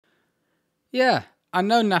Yeah, I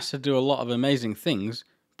know NASA do a lot of amazing things,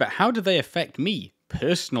 but how do they affect me,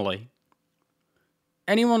 personally?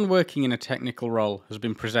 Anyone working in a technical role has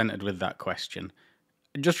been presented with that question.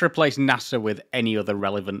 Just replace NASA with any other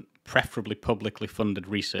relevant, preferably publicly funded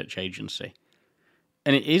research agency.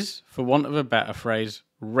 And it is, for want of a better phrase,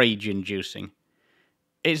 rage-inducing.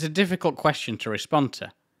 It's a difficult question to respond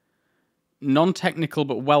to. Non-technical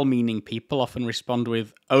but well-meaning people often respond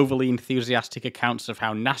with overly enthusiastic accounts of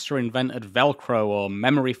how NASA invented Velcro or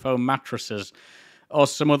memory foam mattresses, or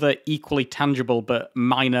some other equally tangible but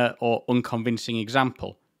minor or unconvincing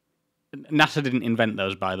example. NASA didn't invent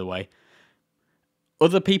those, by the way.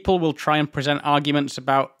 Other people will try and present arguments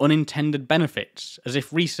about unintended benefits, as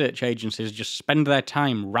if research agencies just spend their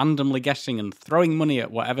time randomly guessing and throwing money at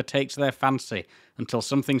whatever takes their fancy until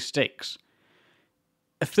something sticks.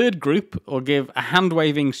 A third group will give a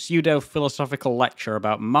hand-waving pseudo-philosophical lecture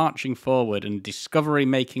about marching forward and discovery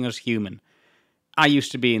making us human. I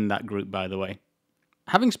used to be in that group, by the way.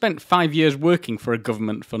 Having spent 5 years working for a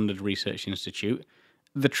government-funded research institute,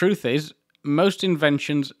 the truth is, most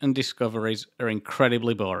inventions and discoveries are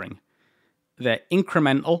incredibly boring. They're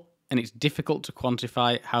incremental, and it's difficult to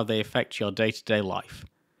quantify how they affect your day-to-day life.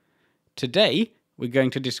 Today, we're going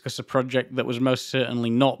to discuss a project that was most certainly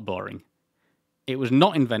not boring. It was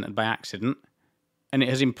not invented by accident, and it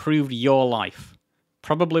has improved your life,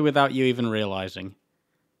 probably without you even realizing.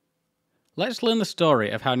 Let's learn the story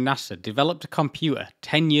of how NASA developed a computer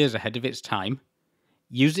 10 years ahead of its time,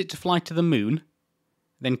 used it to fly to the moon,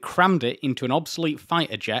 then crammed it into an obsolete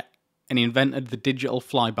fighter jet and invented the digital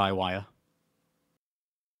fly-by-wire.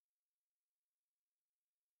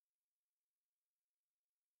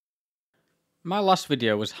 My last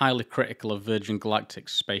video was highly critical of Virgin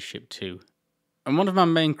Galactic's Spaceship Two, and one of my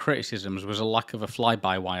main criticisms was a lack of a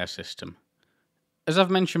fly-by-wire system. As I've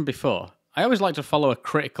mentioned before, I always like to follow a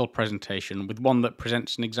critical presentation with one that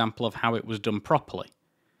presents an example of how it was done properly.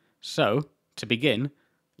 So, to begin,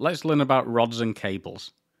 let's learn about rods and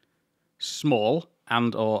cables. Small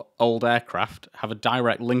and/or old aircraft have a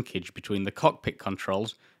direct linkage between the cockpit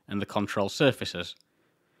controls and the control surfaces.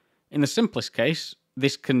 In the simplest case,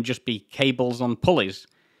 this can just be cables on pulleys.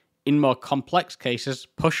 In more complex cases,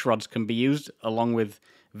 push rods can be used along with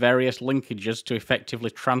various linkages to effectively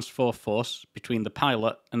transfer force between the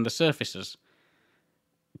pilot and the surfaces.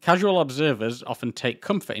 Casual observers often take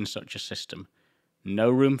comfort in such a system. No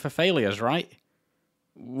room for failures, right?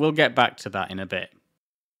 We'll get back to that in a bit.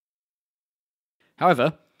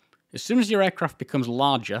 However, as soon as your aircraft becomes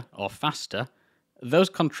larger or faster, those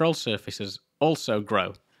control surfaces also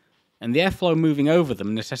grow, and the airflow moving over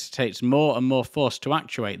them necessitates more and more force to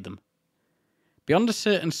actuate them. Beyond a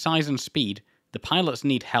certain size and speed, the pilots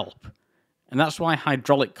need help, and that's why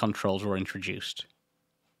hydraulic controls were introduced.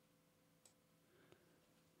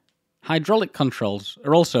 Hydraulic controls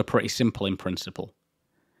are also pretty simple in principle.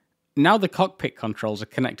 Now the cockpit controls are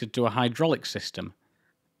connected to a hydraulic system.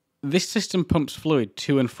 This system pumps fluid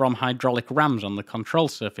to and from hydraulic rams on the control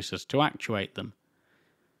surfaces to actuate them.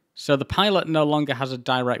 So the pilot no longer has a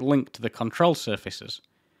direct link to the control surfaces,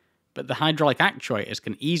 but the hydraulic actuators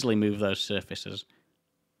can easily move those surfaces,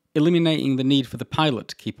 eliminating the need for the pilot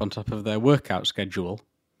to keep on top of their workout schedule.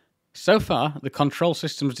 So far, the control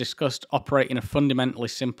systems discussed operate in a fundamentally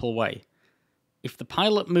simple way. If the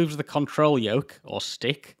pilot moves the control yoke, or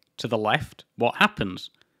stick, to the left, what happens?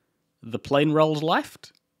 The plane rolls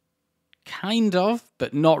left? Kind of,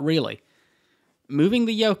 but not really. Moving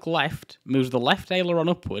the yoke left moves the left aileron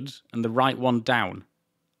upwards and the right one down.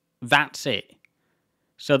 That's it.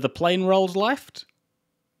 So the plane rolls left?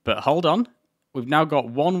 But hold on, we've now got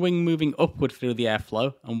one wing moving upward through the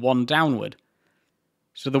airflow and one downward.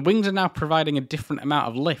 So the wings are now providing a different amount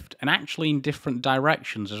of lift and actually in different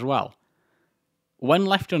directions as well. When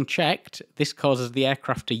left unchecked, this causes the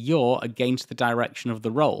aircraft to yaw against the direction of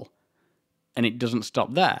the roll. And it doesn't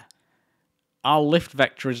stop there. Our lift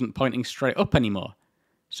vector isn't pointing straight up anymore,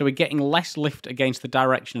 so we're getting less lift against the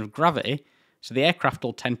direction of gravity, so the aircraft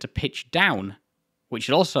will tend to pitch down, which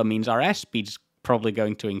also means our airspeed's probably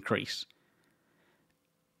going to increase.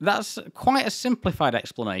 That's quite a simplified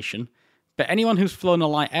explanation, but anyone who's flown a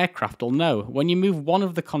light aircraft will know when you move one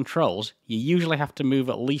of the controls, you usually have to move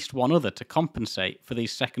at least one other to compensate for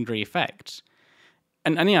these secondary effects.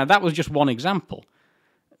 And yeah, that was just one example.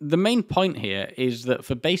 The main point here is that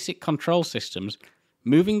for basic control systems,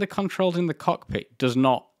 moving the controls in the cockpit does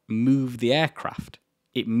not move the aircraft.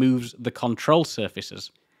 It moves the control surfaces.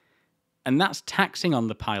 And that's taxing on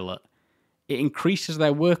the pilot. It increases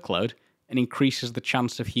their workload and increases the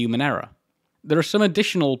chance of human error. There are some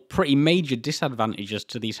additional pretty major disadvantages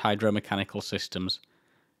to these hydromechanical systems.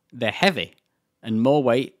 They're heavy, and more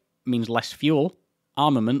weight means less fuel,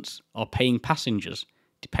 armaments, or paying passengers,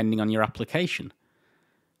 depending on your application.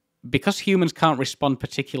 Because humans can't respond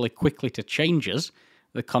particularly quickly to changes,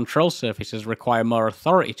 the control surfaces require more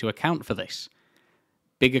authority to account for this.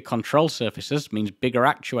 Bigger control surfaces means bigger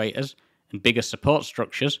actuators and bigger support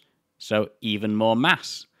structures, so even more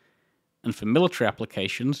mass. And for military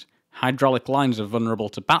applications, hydraulic lines are vulnerable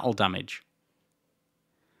to battle damage.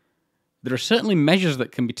 There are certainly measures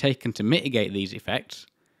that can be taken to mitigate these effects.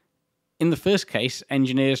 In the first case,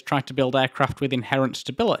 engineers try to build aircraft with inherent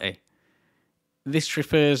stability. This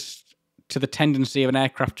refers to the tendency of an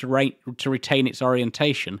aircraft to retain its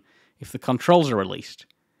orientation if the controls are released.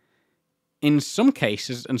 In some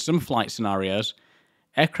cases and some flight scenarios,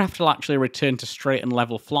 aircraft will actually return to straight and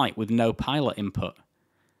level flight with no pilot input.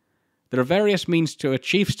 There are various means to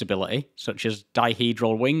achieve stability, such as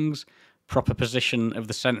dihedral wings, proper position of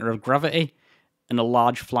the centre of gravity, and a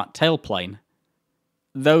large flat tailplane.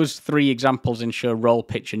 Those three examples ensure roll,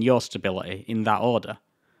 pitch, and yaw stability in that order.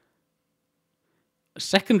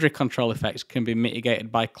 Secondary control effects can be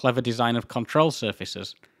mitigated by clever design of control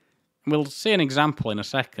surfaces. We'll see an example in a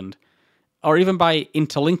second. Or even by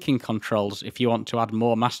interlinking controls if you want to add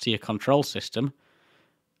more mass to your control system.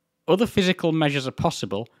 Other physical measures are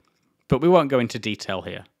possible, but we won't go into detail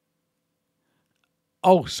here.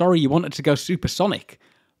 Oh, sorry, you wanted to go supersonic?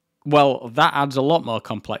 Well, that adds a lot more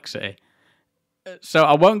complexity. So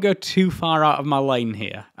I won't go too far out of my lane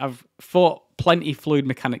here. I've fought plenty fluid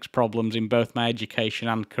mechanics problems in both my education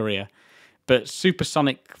and career, but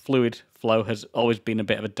supersonic fluid flow has always been a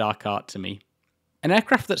bit of a dark art to me. An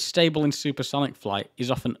aircraft that's stable in supersonic flight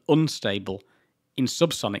is often unstable in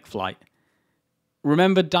subsonic flight.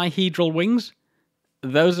 Remember dihedral wings?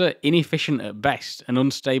 Those are inefficient at best and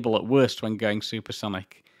unstable at worst when going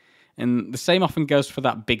supersonic. And the same often goes for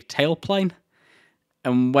that big tailplane.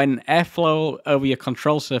 And when airflow over your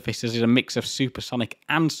control surfaces is a mix of supersonic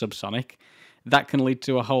and subsonic, that can lead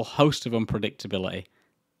to a whole host of unpredictability.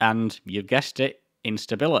 And, you guessed it,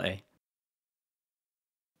 instability.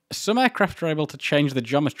 Some aircraft are able to change the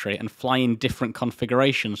geometry and fly in different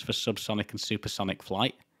configurations for subsonic and supersonic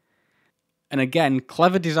flight. And again,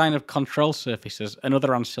 clever design of control surfaces and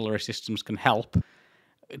other ancillary systems can help.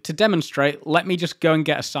 To demonstrate, let me just go and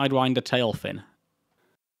get a Sidewinder tail fin.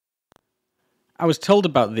 I was told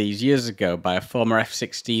about these years ago by a former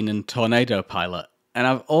F-16 and Tornado pilot, and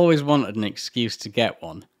I've always wanted an excuse to get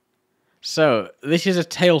one. So, this is a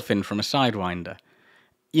tail fin from a Sidewinder.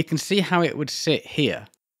 You can see how it would sit here.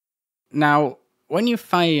 Now, when you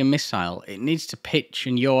fire a missile, it needs to pitch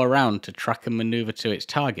and yaw around to track and maneuver to its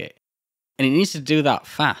target. And it needs to do that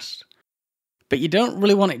fast. But you don't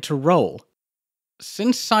really want it to roll.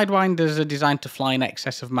 Since Sidewinders are designed to fly in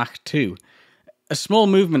excess of Mach 2, a small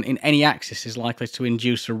movement in any axis is likely to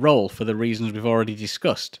induce a roll for the reasons we've already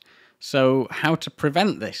discussed. So, how to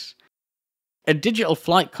prevent this? A digital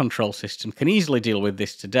flight control system can easily deal with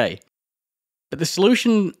this today. But the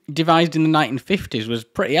solution devised in the 1950s was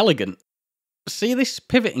pretty elegant. See this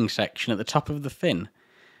pivoting section at the top of the fin?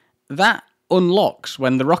 That unlocks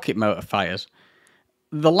when the rocket motor fires.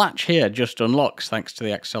 The latch here just unlocks thanks to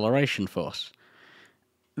the acceleration force.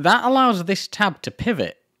 That allows this tab to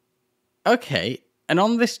pivot. Okay, and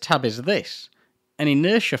on this tab is this, an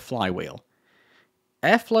inertia flywheel.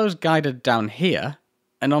 Airflow is guided down here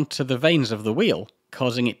and onto the vanes of the wheel,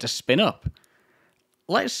 causing it to spin up.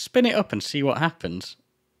 Let's spin it up and see what happens.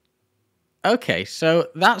 Okay, so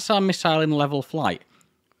that's our missile in level flight.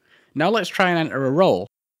 Now let's try and enter a roll.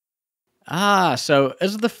 So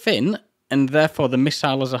as the fin, and therefore the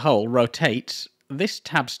missile as a whole, rotates, this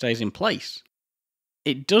tab stays in place.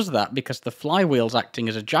 It does that because the flywheel's acting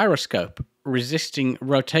as a gyroscope, resisting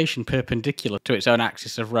rotation perpendicular to its own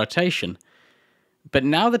axis of rotation. But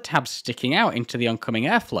now the tab's sticking out into the oncoming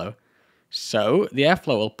airflow, so the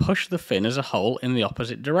airflow will push the fin as a whole in the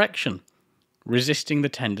opposite direction, resisting the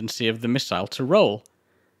tendency of the missile to roll.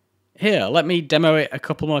 Here, let me demo it a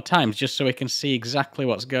couple more times just so we can see exactly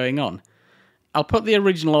what's going on. I'll put the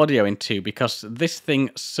original audio in too because this thing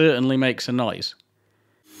certainly makes a noise.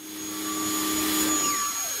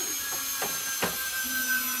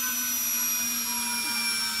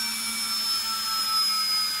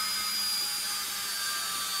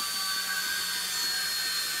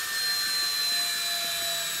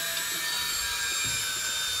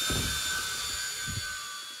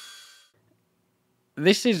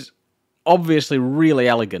 This is obviously really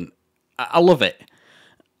elegant. I love it.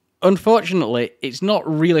 Unfortunately, it's not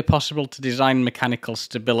really possible to design mechanical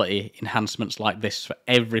stability enhancements like this for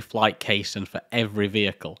every flight case and for every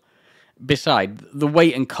vehicle. Besides, the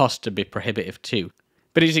weight and cost would be prohibitive too.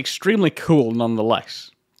 But it's extremely cool nonetheless.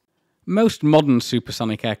 Most modern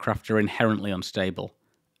supersonic aircraft are inherently unstable.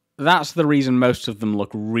 That's the reason most of them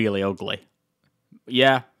look really ugly.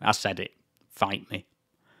 Yeah, I said it. Fight me.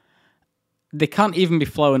 They can't even be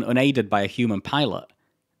flown unaided by a human pilot.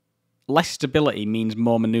 Less stability means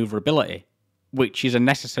more manoeuvrability, which is a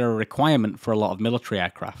necessary requirement for a lot of military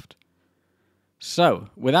aircraft. So,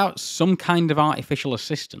 without some kind of artificial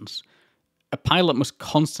assistance, a pilot must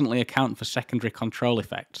constantly account for secondary control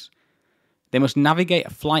effects. They must navigate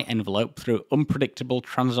a flight envelope through unpredictable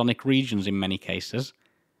transonic regions in many cases.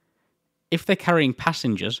 If they're carrying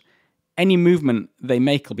passengers, any movement they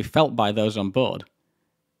make will be felt by those on board.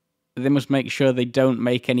 They must make sure they don't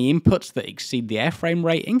make any inputs that exceed the airframe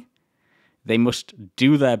rating. They must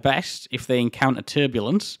do their best if they encounter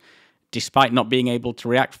turbulence, despite not being able to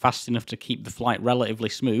react fast enough to keep the flight relatively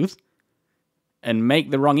smooth. And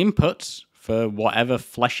make the wrong inputs, for whatever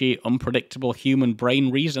fleshy, unpredictable human brain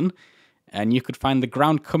reason, and you could find the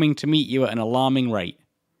ground coming to meet you at an alarming rate.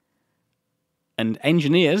 And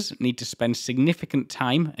engineers need to spend significant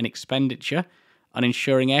time and expenditure on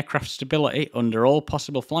ensuring aircraft stability under all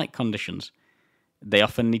possible flight conditions. They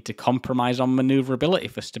often need to compromise on manoeuvrability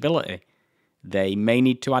for stability. They may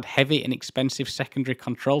need to add heavy and expensive secondary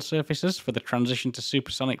control surfaces for the transition to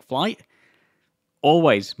supersonic flight.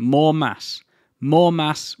 Always more mass,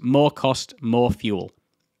 more cost, more fuel.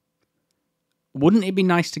 Wouldn't it be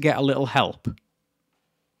nice to get a little help?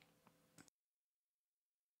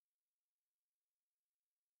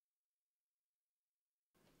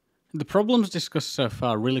 The problems discussed so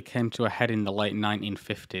far really came to a head in the late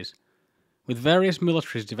 1950s, with various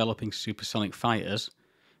militaries developing supersonic fighters,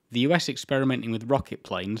 the US experimenting with rocket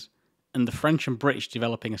planes, and the French and British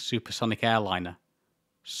developing a supersonic airliner.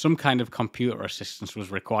 Some kind of computer assistance was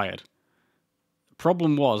required. The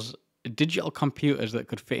problem was, digital computers that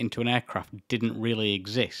could fit into an aircraft didn't really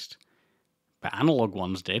exist, but analog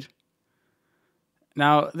ones did.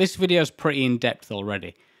 Now, this video is pretty in-depth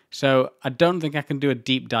already, so I don't think I can do a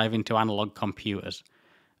deep dive into analog computers.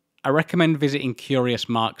 I recommend visiting Curious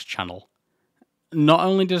Mark's channel. Not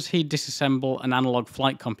only does he disassemble an analog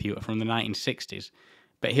flight computer from the 1960s,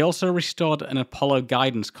 but he also restored an Apollo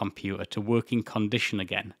guidance computer to working condition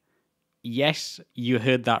again. Yes, you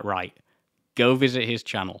heard that right. Go visit his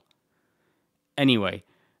channel. Anyway,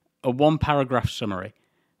 a one-paragraph summary.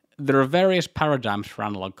 There are various paradigms for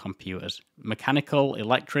analog computers: mechanical,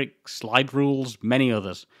 electric, slide rules, many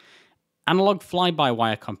others. Analog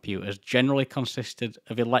fly-by-wire computers generally consisted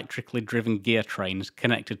of electrically driven gear trains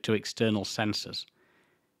connected to external sensors.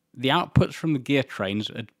 The outputs from the gear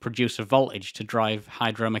trains would produce a voltage to drive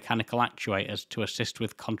hydromechanical actuators to assist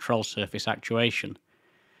with control surface actuation.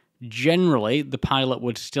 Generally, the pilot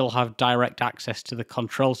would still have direct access to the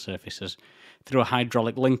control surfaces through a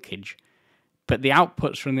hydraulic linkage, but the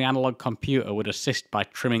outputs from the analog computer would assist by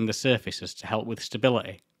trimming the surfaces to help with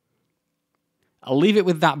stability. I'll leave it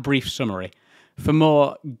with that brief summary. For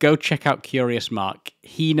more, go check out Curious Mark.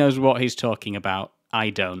 He knows what he's talking about.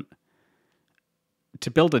 I don't.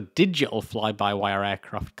 To build a digital fly-by-wire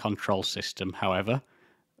aircraft control system, however,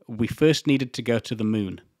 we first needed to go to the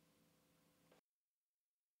moon.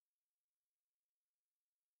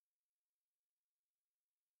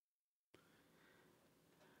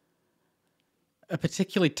 A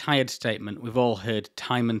particularly tired statement we've all heard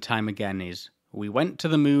time and time again is, "We went to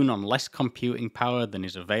the moon on less computing power than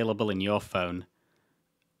is available in your phone."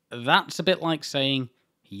 That's a bit like saying,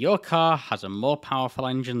 your car has a more powerful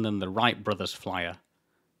engine than the Wright brothers flyer.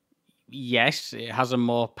 Yes, it has a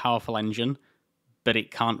more powerful engine, but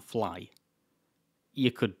it can't fly.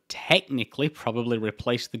 You could technically probably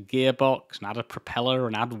replace the gearbox and add a propeller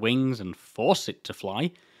and add wings and force it to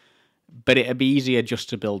fly, but it'd be easier just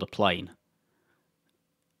to build a plane.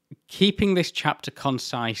 Keeping this chapter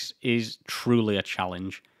concise is truly a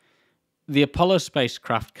challenge. The Apollo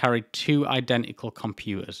spacecraft carried two identical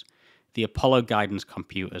computers, the Apollo Guidance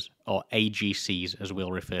Computers, or AGCs as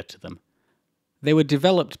we'll refer to them. They were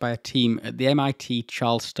developed by a team at the MIT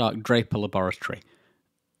Charles Stark Draper Laboratory.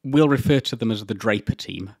 We'll refer to them as the Draper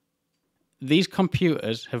team. These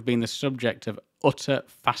computers have been the subject of utter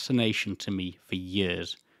fascination to me for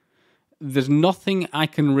years. There's nothing I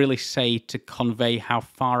can really say to convey how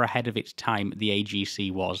far ahead of its time the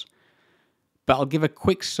AGC was, but I'll give a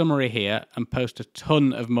quick summary here and post a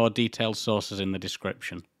ton of more detailed sources in the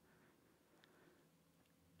description.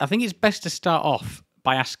 I think it's best to start off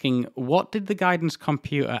by asking, what did the guidance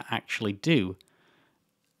computer actually do?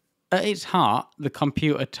 At its heart, the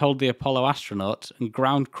computer told the Apollo astronauts and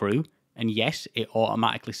ground crew, and yes, it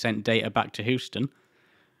automatically sent data back to Houston,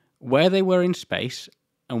 where they were in space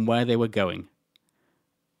and where they were going.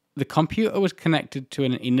 The computer was connected to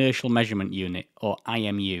an inertial measurement unit, or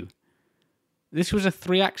IMU. This was a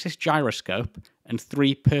 3-axis gyroscope and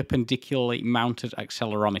 3 perpendicularly mounted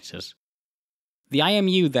accelerometers. The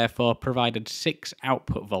IMU therefore provided 6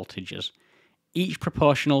 output voltages, each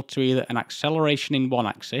proportional to either an acceleration in one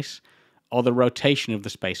axis or the rotation of the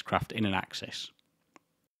spacecraft in an axis.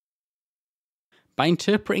 By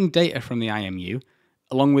interpreting data from the IMU,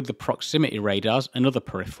 along with the proximity radars and other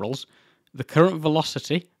peripherals, the current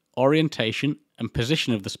velocity, orientation, and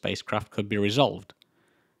position of the spacecraft could be resolved.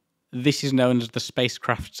 This is known as the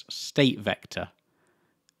spacecraft's state vector.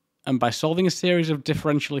 And by solving a series of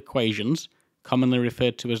differential equations, commonly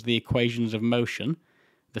referred to as the equations of motion,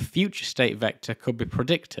 the future state vector could be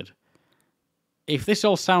predicted. If this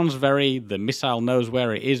all sounds very, the missile knows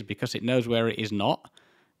where it is because it knows where it is not,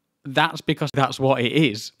 that's because that's what it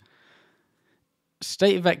is.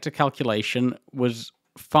 State vector calculation was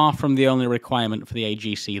far from the only requirement for the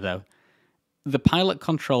AGC though. The pilot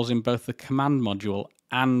controls in both the command module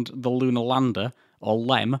and the lunar lander, or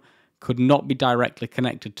LEM, could not be directly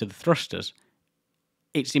connected to the thrusters.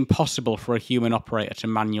 It's impossible for a human operator to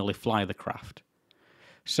manually fly the craft.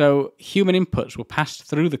 So human inputs were passed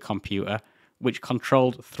through the computer, which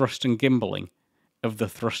controlled thrust and gimballing of the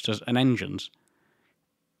thrusters and engines.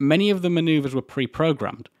 Many of the maneuvers were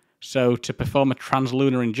pre-programmed, so to perform a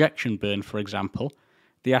translunar injection burn, for example,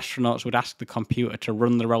 the astronauts would ask the computer to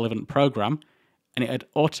run the relevant program, and it'd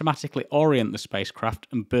automatically orient the spacecraft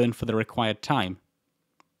and burn for the required time.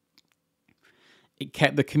 It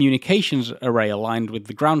kept the communications array aligned with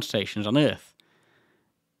the ground stations on Earth.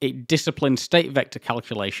 It disciplined state vector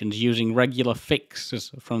calculations using regular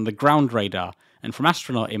fixes from the ground radar and from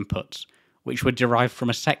astronaut inputs, which were derived from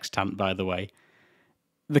a sextant, by the way.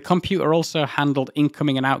 The computer also handled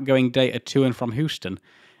incoming and outgoing data to and from Houston,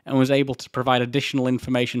 and was able to provide additional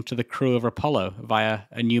information to the crew of Apollo via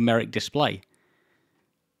a numeric display.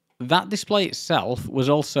 That display itself was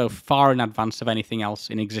also far in advance of anything else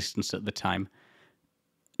in existence at the time.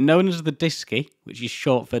 Known as the DISCI, which is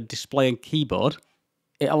short for Display and Keyboard,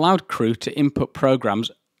 it allowed crew to input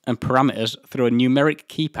programs and parameters through a numeric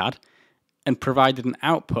keypad and provided an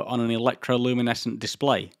output on an electroluminescent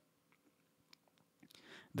display.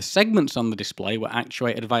 The segments on the display were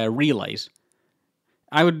actuated via relays.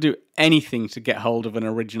 I would do anything to get hold of an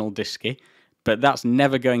original DISCI, but that's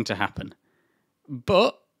never going to happen.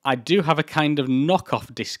 But I do have a kind of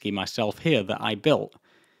knockoff DISCI myself here that I built.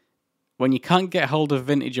 When you can't get hold of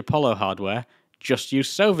vintage Apollo hardware, just use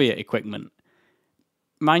Soviet equipment.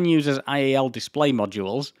 Mine uses IEL display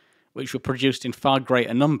modules, which were produced in far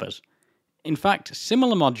greater numbers. In fact,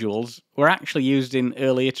 similar modules were actually used in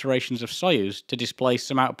early iterations of Soyuz to display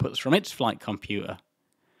some outputs from its flight computer.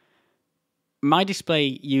 My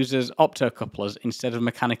display uses optocouplers instead of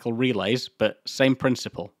mechanical relays, but same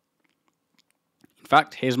principle. In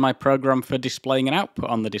fact, here's my program for displaying an output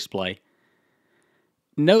on the display.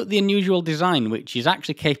 Note the unusual design, which is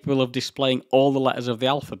actually capable of displaying all the letters of the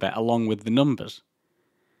alphabet along with the numbers.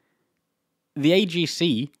 The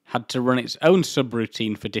AGC had to run its own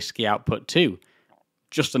subroutine for DISCI output too,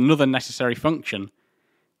 just another necessary function.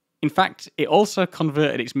 In fact, it also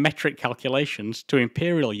converted its metric calculations to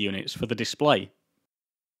imperial units for the display.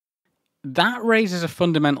 That raises a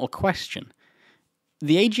fundamental question.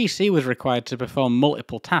 The AGC was required to perform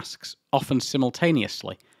multiple tasks, often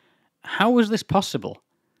simultaneously. How was this possible?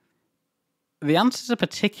 The answer is a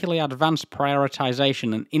particularly advanced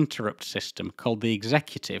prioritization and interrupt system called the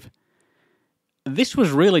executive. This was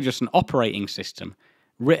really just an operating system,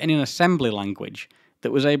 written in assembly language,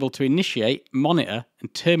 that was able to initiate, monitor,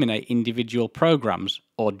 and terminate individual programs,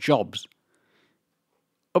 or jobs.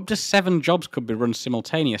 Up to 7 jobs could be run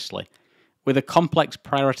simultaneously, with a complex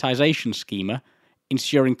prioritization schema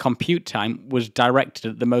ensuring compute time was directed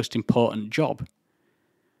at the most important job.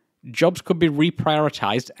 Jobs could be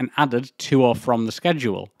reprioritized and added to or from the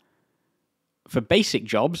schedule. For basic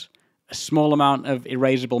jobs, a small amount of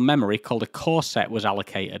erasable memory called a core set was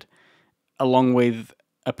allocated, along with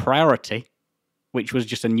a priority, which was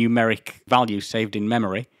just a numeric value saved in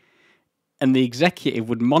memory, and the executive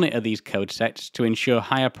would monitor these code sets to ensure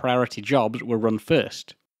higher priority jobs were run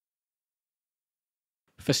first.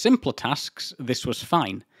 For simpler tasks, this was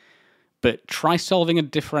fine, but try solving a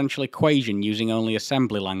differential equation using only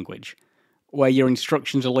assembly language, where your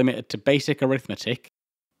instructions are limited to basic arithmetic,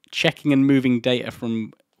 checking and moving data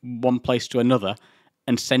from one place to another,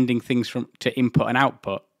 and sending things to input and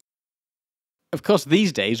output. Of course,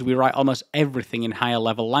 these days we write almost everything in higher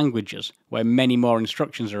level languages, where many more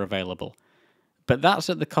instructions are available, but that's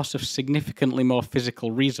at the cost of significantly more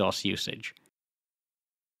physical resource usage.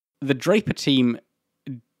 The Draper team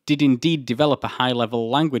did indeed develop a high-level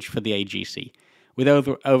language for the AGC, with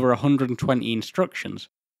over 120 instructions.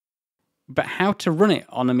 But how to run it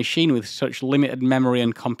on a machine with such limited memory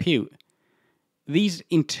and compute? These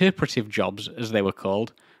interpretive jobs, as they were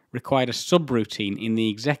called, required a subroutine in the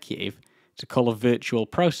executive to call a virtual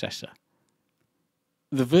processor.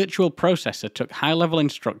 The virtual processor took high-level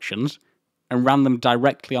instructions and ran them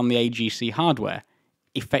directly on the AGC hardware,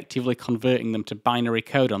 effectively converting them to binary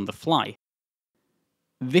code on the fly.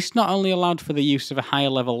 This not only allowed for the use of a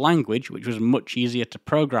higher-level language, which was much easier to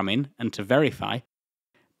program in and to verify,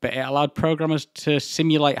 but it allowed programmers to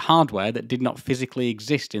simulate hardware that did not physically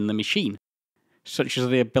exist in the machine, such as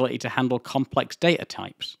the ability to handle complex data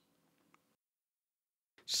types.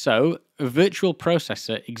 So, a virtual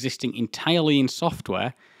processor existing entirely in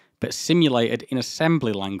software, but simulated in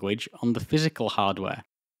assembly language on the physical hardware,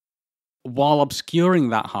 while obscuring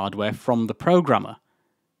that hardware from the programmer.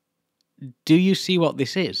 Do you see what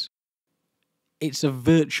this is? It's a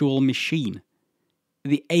virtual machine.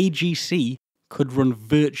 The AGC could run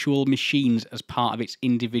virtual machines as part of its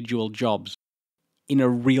individual jobs in a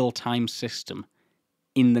real-time system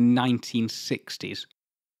in the 1960s.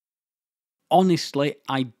 Honestly,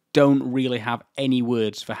 I don't really have any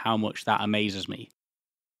words for how much that amazes me.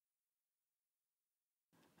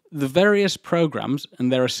 The various programs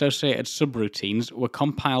and their associated subroutines were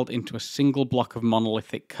compiled into a single block of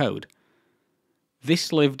monolithic code.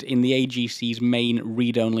 This lived in the AGC's main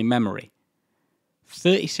read-only memory.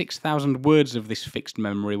 36,000 words of this fixed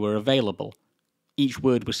memory were available. Each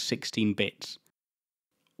word was 16 bits.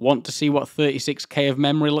 Want to see what 36K of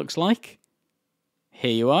memory looks like?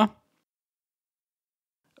 Here you are.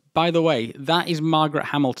 By the way, that is Margaret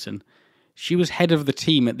Hamilton. She was head of the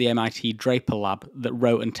team at the MIT Draper Lab that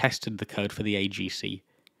wrote and tested the code for the AGC.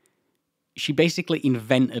 She basically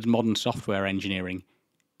invented modern software engineering.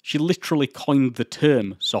 She literally coined the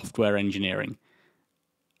term software engineering.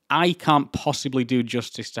 I can't possibly do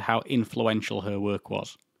justice to how influential her work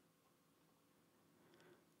was.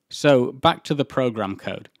 So, back to the program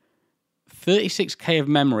code. 36K of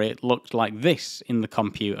memory looked like this in the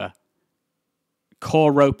computer.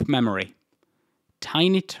 Core rope memory.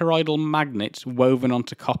 Tiny toroidal magnets woven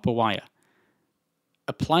onto copper wire.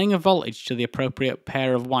 Applying a voltage to the appropriate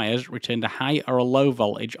pair of wires returned a high or a low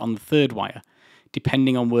voltage on the third wire,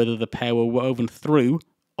 depending on whether the pair were woven through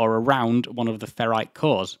or around one of the ferrite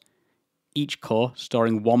cores, each core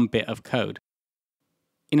storing 1 bit of code.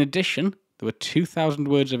 In addition, there were 2,000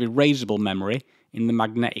 words of erasable memory in the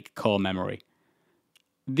magnetic core memory.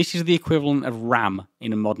 This is the equivalent of RAM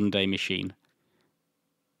in a modern-day machine.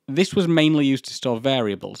 This was mainly used to store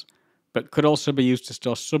variables, but could also be used to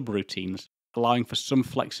store subroutines, allowing for some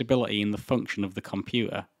flexibility in the function of the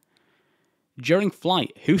computer. During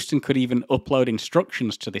flight, Houston could even upload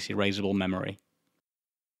instructions to this erasable memory.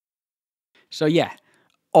 So yeah,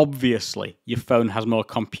 obviously your phone has more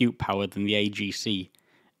compute power than the AGC,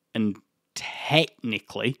 and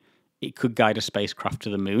technically it could guide a spacecraft to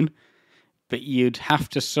the moon, but you'd have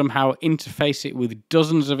to somehow interface it with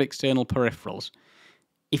dozens of external peripherals.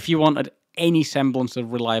 If you wanted any semblance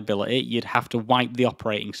of reliability, you'd have to wipe the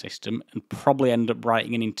operating system and probably end up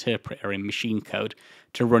writing an interpreter in machine code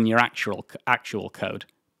to run your actual code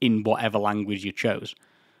in whatever language you chose.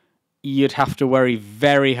 You'd have to worry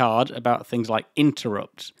very hard about things like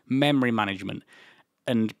interrupts, memory management,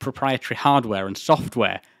 and proprietary hardware and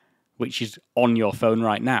software, which is on your phone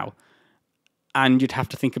right now. And you'd have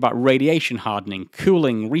to think about radiation hardening,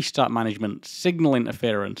 cooling, restart management, signal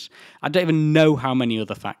interference. I don't even know how many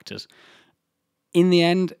other factors. In the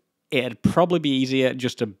end, it'd probably be easier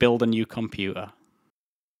just to build a new computer.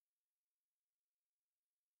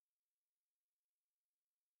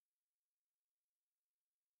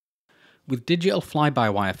 With digital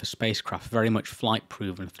fly-by-wire for spacecraft very much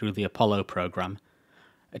flight-proven through the Apollo program,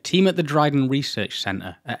 a team at the Dryden Research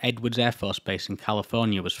Center at Edwards Air Force Base in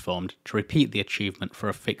California was formed to repeat the achievement for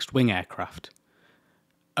a fixed-wing aircraft.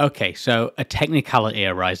 Okay, so a technicality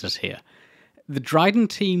arises here. The Dryden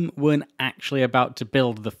team weren't actually about to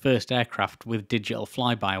build the first aircraft with digital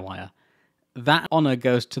fly-by-wire. That honour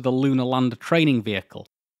goes to the Lunar Lander training vehicle,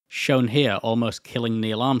 shown here almost killing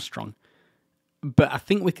Neil Armstrong. But I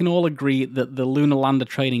think we can all agree that the Lunar Lander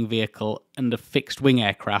training vehicle and a fixed-wing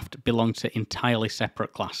aircraft belong to entirely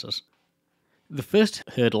separate classes. The first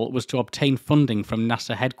hurdle was to obtain funding from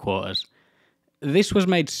NASA headquarters. This was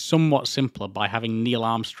made somewhat simpler by having Neil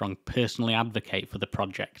Armstrong personally advocate for the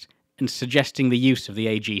project and suggesting the use of the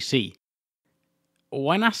AGC.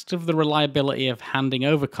 When asked of the reliability of handing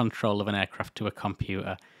over control of an aircraft to a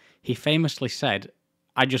computer, he famously said,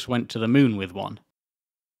 "I just went to the moon with one."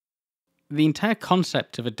 The entire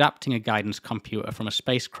concept of adapting a guidance computer from a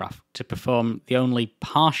spacecraft to perform the only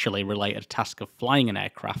partially related task of flying an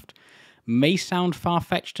aircraft may sound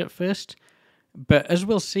far-fetched at first, but as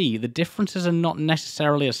we'll see, the differences are not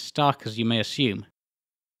necessarily as stark as you may assume.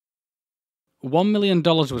 $1 million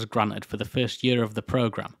was granted for the first year of the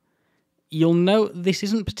program. You'll note this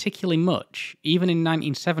isn't particularly much, even in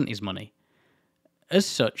 1970s money. As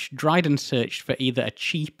such, Dryden searched for either a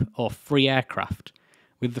cheap or free aircraft,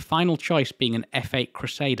 with the final choice being an F-8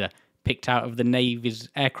 Crusader picked out of the Navy's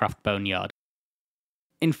aircraft boneyard.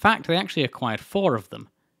 In fact, they actually acquired 4 of them,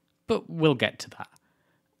 but we'll get to that.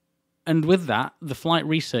 And with that, the Flight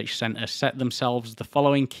Research Centre set themselves the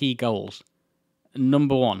following key goals.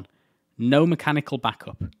 Number 1, no mechanical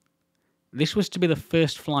backup. This was to be the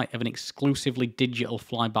first flight of an exclusively digital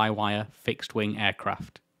fly-by-wire fixed-wing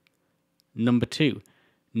aircraft. Number 2,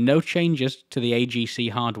 no changes to the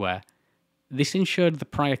AGC hardware. This ensured the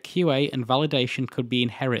prior QA and validation could be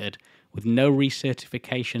inherited with no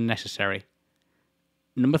recertification necessary.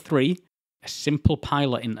 Number 3, a simple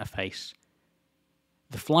pilot interface.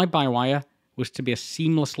 The fly-by-wire was to be a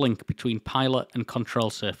seamless link between pilot and control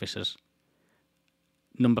surfaces.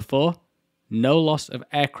 Number 4, no loss of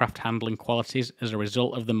aircraft handling qualities as a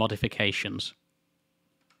result of the modifications.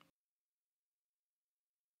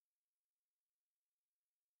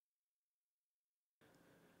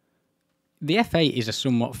 The F-8 is a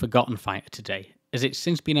somewhat forgotten fighter today, as it's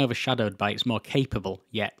since been overshadowed by its more capable,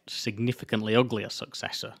 yet significantly uglier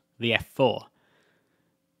successor, the F-4.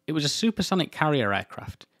 It was a supersonic carrier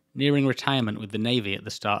aircraft, nearing retirement with the Navy at the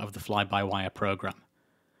start of the fly-by-wire program.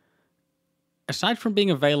 Aside from being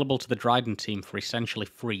available to the Dryden team for essentially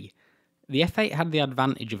free, the F-8 had the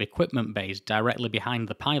advantage of equipment bays directly behind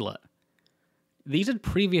the pilot. These had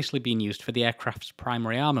previously been used for the aircraft's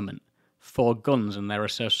primary armament, 4 guns and their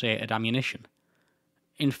associated ammunition.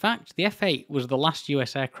 In fact, the F-8 was the last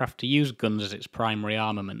US aircraft to use guns as its primary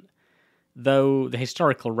armament, though the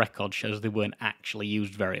historical record shows they weren't actually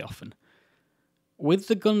used very often. With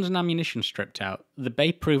the guns and ammunition stripped out, the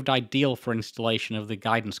bay proved ideal for installation of the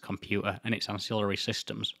guidance computer and its ancillary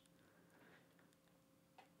systems.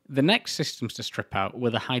 The next systems to strip out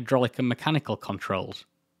were the hydraulic and mechanical controls.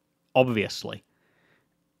 Obviously.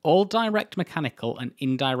 All direct mechanical and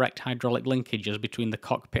indirect hydraulic linkages between the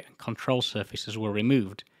cockpit and control surfaces were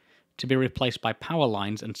removed, to be replaced by power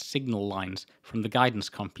lines and signal lines from the guidance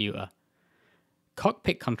computer.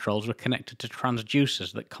 Cockpit controls were connected to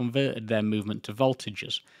transducers that converted their movement to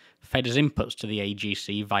voltages, fed as inputs to the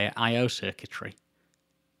AGC via I/O circuitry.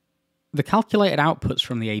 The calculated outputs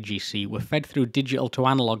from the AGC were fed through digital to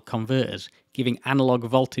analog converters, giving analog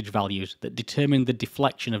voltage values that determined the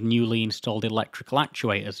deflection of newly installed electrical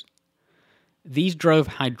actuators. These drove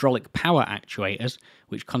hydraulic power actuators,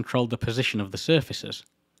 which controlled the position of the surfaces.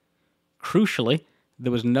 Crucially,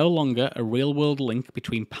 there was no longer a real-world link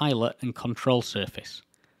between pilot and control surface.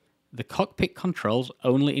 The cockpit controls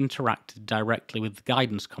only interacted directly with the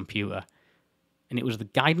guidance computer, and it was the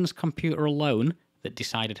guidance computer alone that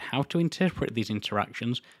decided how to interpret these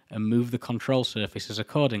interactions and move the control surfaces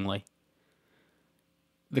accordingly.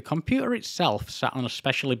 The computer itself sat on a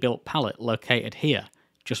specially built pallet located here,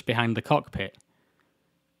 just behind the cockpit.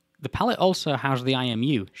 The pallet also housed the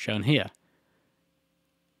IMU, shown here.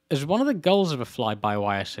 As one of the goals of a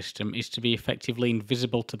fly-by-wire system is to be effectively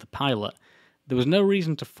invisible to the pilot, there was no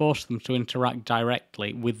reason to force them to interact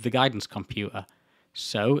directly with the guidance computer,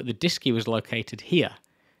 so the disky was located here,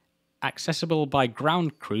 accessible by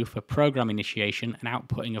ground crew for program initiation and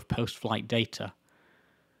outputting of post-flight data.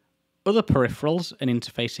 Other peripherals and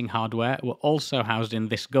interfacing hardware were also housed in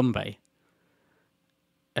this gun bay.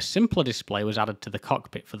 A simpler display was added to the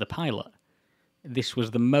cockpit for the pilot. This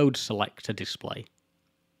was the mode selector display.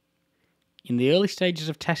 In the early stages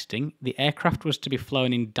of testing, the aircraft was to be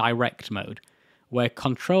flown in direct mode, where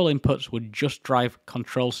control inputs would just drive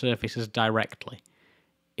control surfaces directly.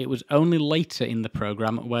 It was only later in the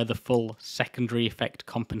program where the full secondary effect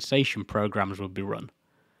compensation programs would be run.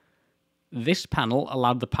 This panel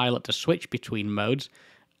allowed the pilot to switch between modes,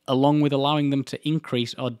 along with allowing them to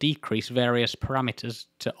increase or decrease various parameters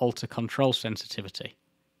to alter control sensitivity.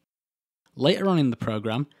 Later on in the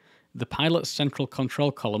program, the pilot's central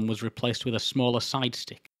control column was replaced with a smaller side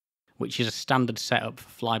stick, which is a standard setup for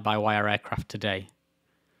fly-by-wire aircraft today.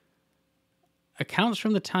 Accounts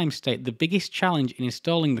from the time state the biggest challenge in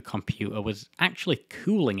installing the computer was actually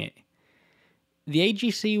cooling it. The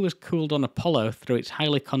AGC was cooled on Apollo through its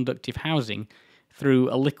highly conductive housing through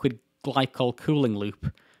a liquid glycol cooling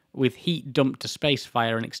loop, with heat dumped to space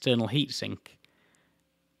via an external heatsink.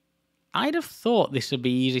 I'd have thought this would be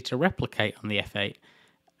easy to replicate on the F-8,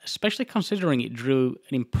 especially considering it drew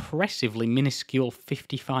an impressively minuscule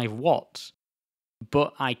 55 watts.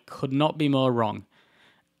 But I could not be more wrong.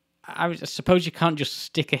 I suppose you can't just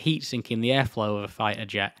stick a heatsink in the airflow of a fighter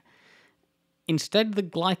jet. Instead, the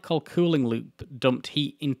glycol cooling loop dumped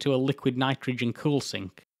heat into a liquid nitrogen cool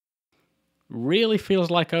sink. Really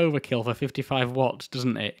feels like overkill for 55 watts,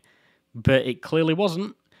 doesn't it? But it clearly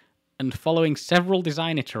wasn't, and following several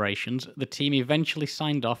design iterations, the team eventually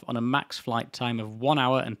signed off on a max flight time of 1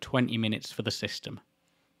 hour and 20 minutes for the system.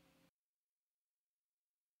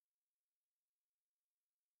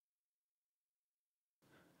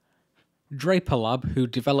 Draper Lab, who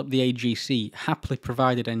developed the AGC, happily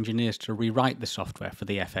provided engineers to rewrite the software for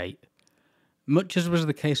the F-8. Much as was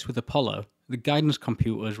the case with Apollo, the guidance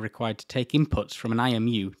computer was required to take inputs from an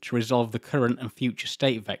IMU to resolve the current and future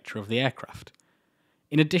state vector of the aircraft.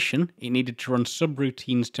 In addition, it needed to run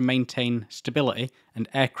subroutines to maintain stability and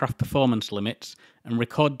aircraft performance limits and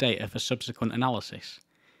record data for subsequent analysis.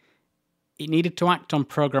 It needed to act on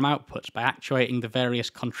program outputs by actuating the various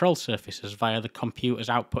control surfaces via the computer's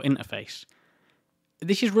output interface.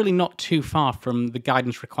 This is really not too far from the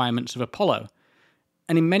guidance requirements of Apollo,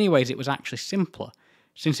 and in many ways it was actually simpler,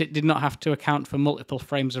 since it did not have to account for multiple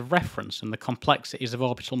frames of reference and the complexities of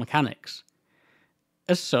orbital mechanics.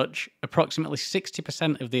 As such, approximately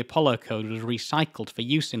 60% of the Apollo code was recycled for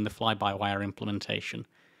use in the fly-by-wire implementation.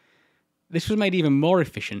 This was made even more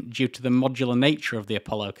efficient due to the modular nature of the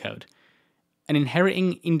Apollo code, and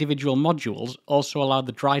inheriting individual modules also allowed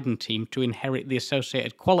the Dryden team to inherit the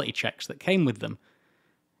associated quality checks that came with them.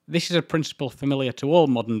 This is a principle familiar to all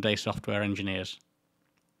modern-day software engineers.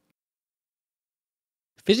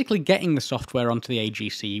 Physically getting the software onto the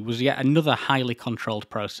AGC was yet another highly controlled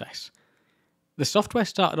process. The software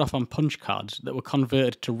started off on punch cards that were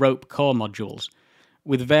converted to rope core modules,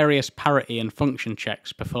 with various parity and function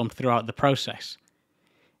checks performed throughout the process.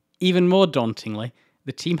 Even more dauntingly,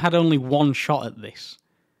 the team had only one shot at this.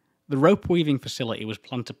 The rope weaving facility was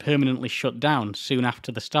planned to permanently shut down soon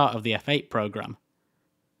after the start of the F-8 program.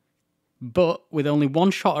 But with only one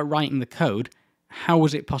shot at writing the code, how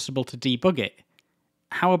was it possible to debug it?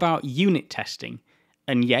 How about unit testing?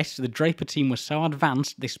 And yes, the Draper team was so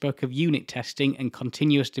advanced they spoke of unit testing and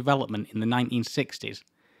continuous development in the 1960s.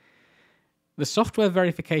 The software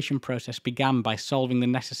verification process began by solving the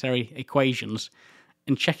necessary equations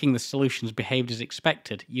and checking the solutions behaved as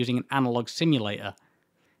expected using an analog simulator.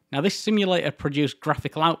 Now, this simulator produced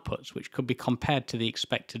graphical outputs which could be compared to the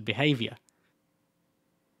expected behaviour.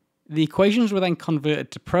 The equations were then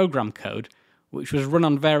converted to program code, which was run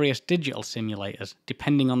on various digital simulators,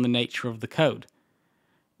 depending on the nature of the code.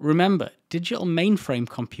 Remember, digital mainframe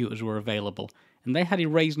computers were available, and they had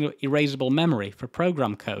erasable memory for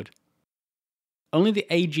program code. Only the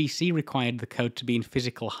AGC required the code to be in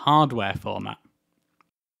physical hardware format.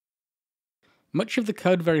 Much of the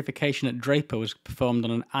code verification at Draper was performed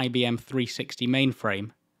on an IBM 360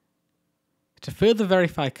 mainframe. To further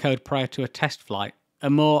verify code prior to a test flight, a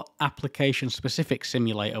more application-specific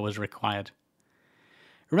simulator was required.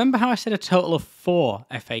 Remember how I said a total of 4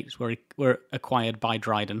 F-8s were acquired by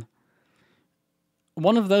Dryden?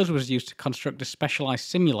 One of those was used to construct a specialised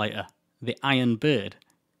simulator, the Iron Bird.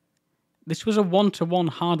 This was a one-to-one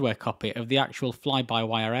hardware copy of the actual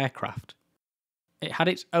fly-by-wire aircraft. It had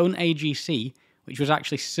its own AGC, which was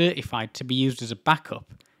actually certified to be used as a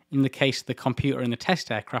backup in the case the computer in the test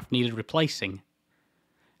aircraft needed replacing.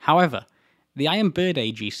 However, the Iron Bird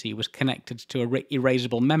AGC was connected to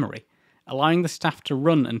erasable memory, allowing the staff to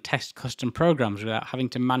run and test custom programs without having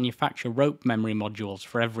to manufacture rope memory modules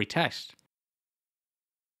for every test.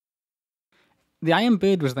 The Iron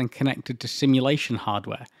Bird was then connected to simulation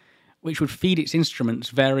hardware, which would feed its instruments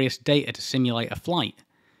various data to simulate a flight.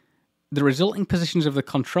 The resulting positions of the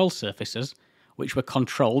control surfaces, which were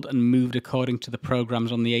controlled and moved according to the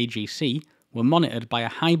programs on the AGC, were monitored by a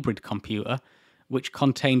hybrid computer which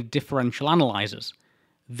contained differential analyzers.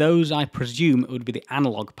 Those, I presume, would be the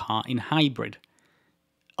analog part in hybrid,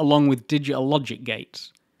 along with digital logic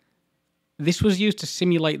gates. This was used to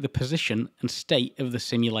simulate the position and state of the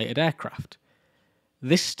simulated aircraft.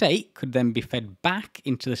 This state could then be fed back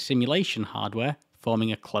into the simulation hardware,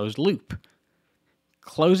 forming a closed loop.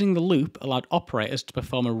 Closing the loop allowed operators to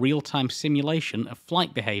perform a real-time simulation of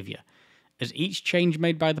flight behaviour, as each change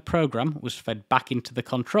made by the program was fed back into the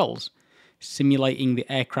controls, simulating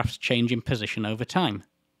the aircraft's change in position over time.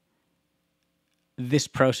 This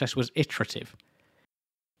process was iterative.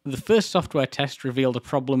 The first software test revealed a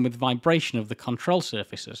problem with vibration of the control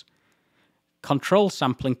surfaces. Control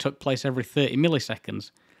sampling took place every 30 milliseconds,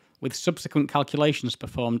 with subsequent calculations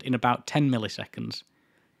performed in about 10 milliseconds.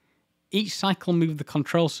 Each cycle moved the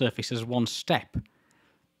control surfaces one step,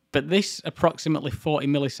 but this approximately 40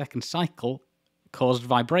 millisecond cycle caused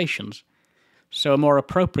vibrations. so a more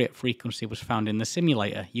appropriate frequency was found in the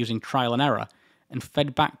simulator using trial and error and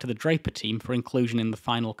fed back to the Draper team for inclusion in the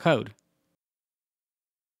final code.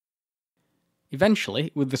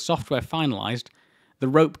 Eventually, with the software finalised, the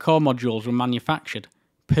rope core modules were manufactured,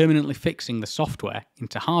 permanently fixing the software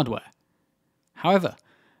into hardware. However,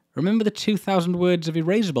 remember the 2,000 words of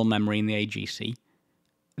erasable memory in the AGC?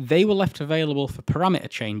 They were left available for parameter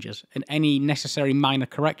changes and any necessary minor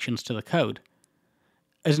corrections to the code.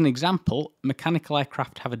 As an example, mechanical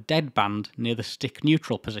aircraft have a dead band near the stick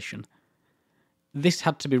neutral position. This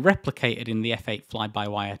had to be replicated in the F-8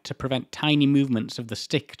 fly-by-wire to prevent tiny movements of the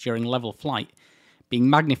stick during level flight being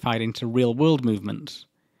magnified into real-world movements.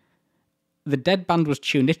 The dead band was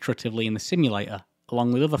tuned iteratively in the simulator,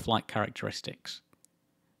 along with other flight characteristics.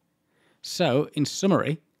 So, in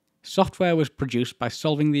summary, software was produced by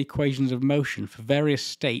solving the equations of motion for various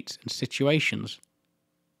states and situations.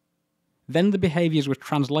 Then the behaviours were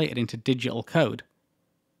translated into digital code.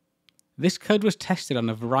 This code was tested on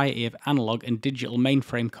a variety of analog and digital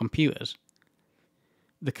mainframe computers.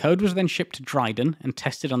 The code was then shipped to Dryden and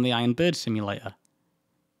tested on the Iron Bird simulator.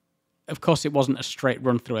 Of course, it wasn't a straight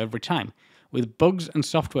run through every time, with bugs and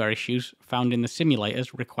software issues found in the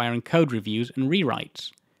simulators requiring code reviews and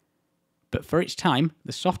rewrites. But for its time,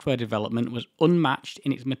 the software development was unmatched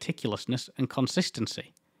in its meticulousness and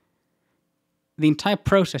consistency. The entire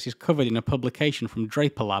process is covered in a publication from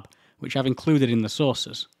Draper Lab, which I've included in the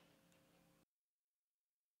sources.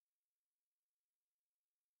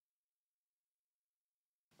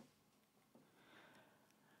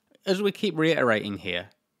 As we keep reiterating here,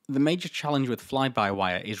 the major challenge with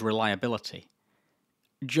fly-by-wire is reliability.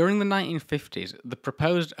 During the 1950s, the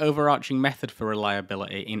proposed overarching method for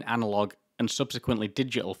reliability in analog and subsequently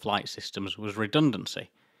digital flight systems was redundancy.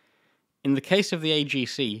 In the case of the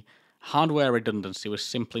AGC, hardware redundancy was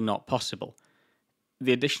simply not possible.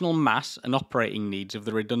 The additional mass and operating needs of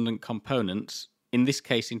the redundant components, in this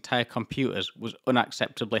case entire computers, was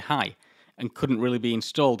unacceptably high and couldn't really be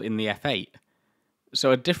installed in the F-8.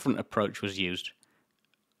 So a different approach was used.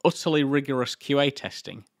 Utterly rigorous QA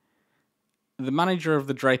testing. The manager of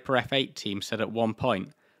the Draper F-8 team said at one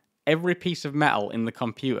point, every piece of metal in the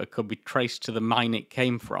computer could be traced to the mine it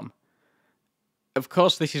came from. Of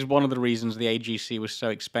course, this is one of the reasons the AGC was so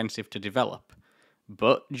expensive to develop,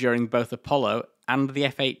 but during both Apollo and the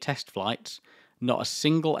F-8 test flights, not a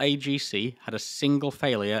single AGC had a single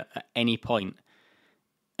failure at any point.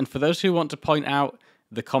 And for those who want to point out,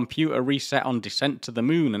 the computer reset on descent to the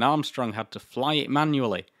moon and Armstrong had to fly it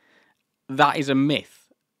manually, that is a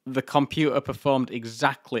myth. The computer performed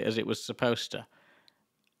exactly as it was supposed to.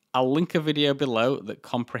 I'll link a video below that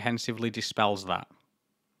comprehensively dispels that.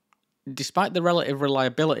 Despite the relative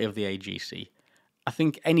reliability of the AGC, I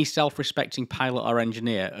think any self-respecting pilot or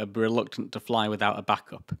engineer would be reluctant to fly without a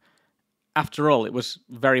backup. After all, it was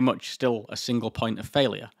very much still a single point of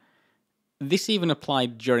failure. This even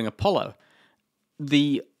applied during Apollo.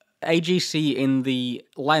 The AGC in the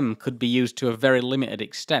LEM could be used to a very limited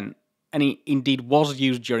extent, and it indeed was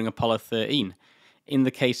used during Apollo 13, in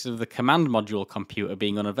the case of the command module computer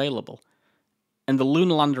being unavailable. And the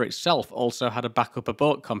lunar lander itself also had a backup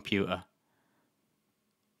abort computer.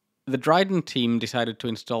 The Dryden team decided to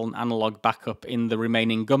install an analog backup in the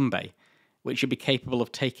remaining gun bay, which would be capable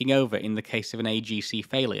of taking over in the case of an AGC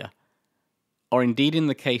failure, or indeed in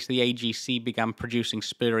the case the AGC began producing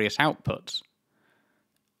spurious outputs.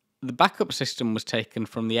 The backup system was taken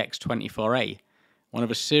from the X-24A, one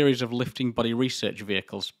of a series of lifting body research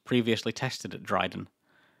vehicles previously tested at Dryden.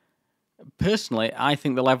 Personally, I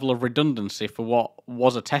think the level of redundancy for what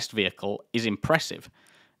was a test vehicle is impressive,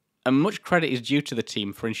 and much credit is due to the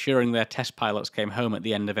team for ensuring their test pilots came home at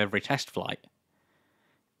the end of every test flight.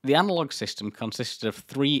 The analog system consisted of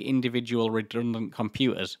 3 individual redundant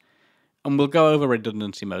computers, and we'll go over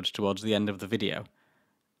redundancy modes towards the end of the video.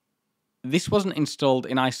 This wasn't installed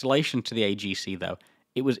in isolation to the AGC though,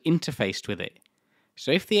 it was interfaced with it.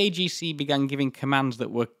 So if the AGC began giving commands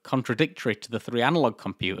that were contradictory to the 3 analog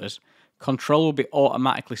computers, control will be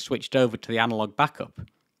automatically switched over to the analog backup.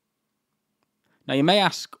 Now you may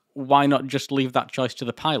ask, why not just leave that choice to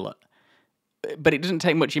the pilot? But it doesn't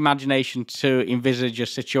take much imagination to envisage a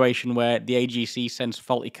situation where the AGC sends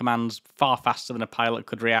faulty commands far faster than a pilot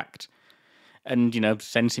could react, and,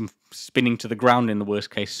 sends him spinning to the ground in the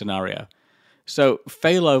worst case scenario. So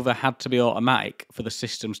failover had to be automatic for the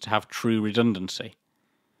systems to have true redundancy.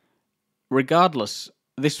 Regardless,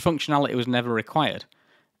 this functionality was never required.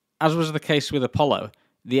 As was the case with Apollo,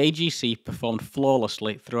 the AGC performed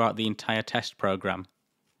flawlessly throughout the entire test program.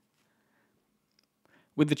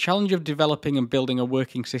 With the challenge of developing and building a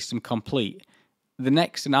working system complete, the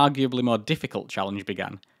next and arguably more difficult challenge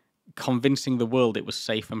began: convincing the world it was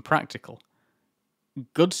safe and practical.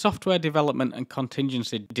 Good software development and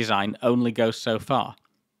contingency design only goes so far.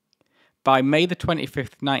 By May the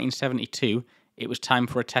 25th, 1972, it was time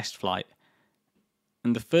for a test flight.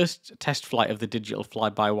 And the first test flight of the digital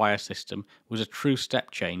fly-by-wire system was a true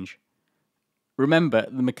step change. Remember,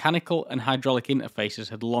 the mechanical and hydraulic interfaces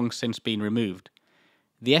had long since been removed.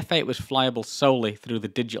 The F-8 was flyable solely through the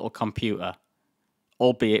digital computer,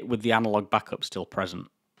 albeit with the analog backup still present.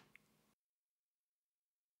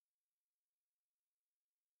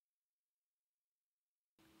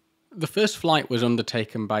 The first flight was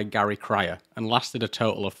undertaken by Gary Cryer and lasted a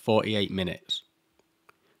total of 48 minutes.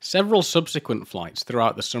 Several subsequent flights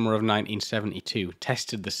throughout the summer of 1972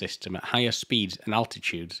 tested the system at higher speeds and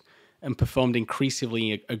altitudes and performed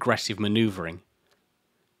increasingly aggressive manoeuvring.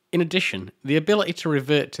 In addition, the ability to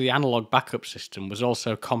revert to the analog backup system was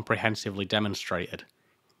also comprehensively demonstrated.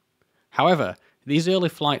 However, these early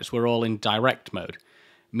flights were all in direct mode,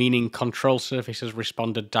 meaning control surfaces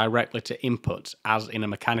responded directly to inputs as in a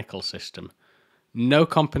mechanical system. No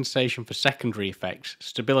compensation for secondary effects,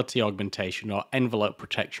 stability augmentation, or envelope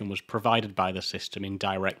protection was provided by the system in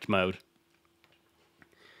direct mode.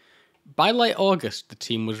 By late August, the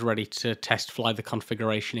team was ready to test fly the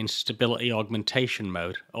configuration in stability augmentation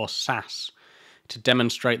mode, or SAS, to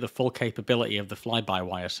demonstrate the full capability of the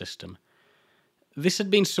fly-by-wire system. This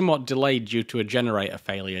had been somewhat delayed due to a generator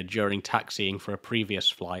failure during taxiing for a previous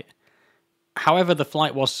flight. However, the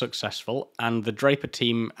flight was successful, and the Draper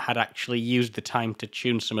team had actually used the time to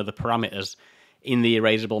tune some of the parameters in the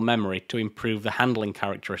erasable memory to improve the handling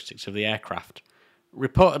characteristics of the aircraft,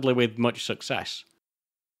 reportedly with much success.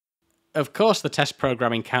 Of course, the test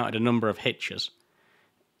program encountered a number of hitches.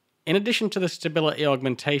 In addition to the stability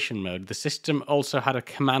augmentation mode, the system also had a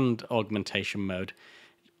command augmentation mode,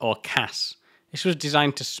 or CAS. This was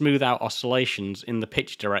designed to smooth out oscillations in the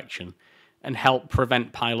pitch direction and help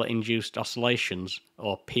prevent pilot-induced oscillations,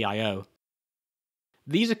 or PIO.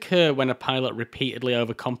 These occur when a pilot repeatedly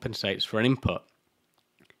overcompensates for an input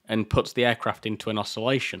and puts the aircraft into an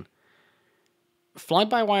oscillation.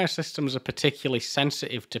 Fly-by-wire systems are particularly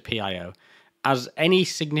sensitive to PIO, as any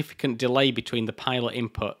significant delay between the pilot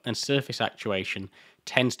input and surface actuation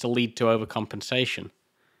tends to lead to overcompensation.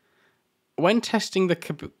 When testing the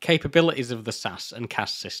capabilities of the SAS and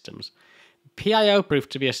CAS systems, PIO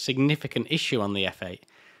proved to be a significant issue on the F-8,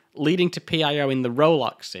 leading to PIO in the roll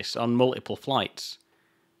axis on multiple flights.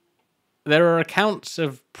 There are accounts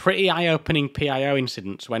of pretty eye-opening PIO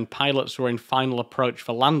incidents when pilots were in final approach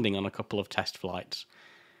for landing on a couple of test flights.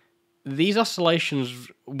 These oscillations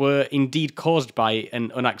were indeed caused by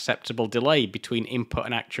an unacceptable delay between input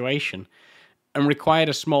and actuation, and required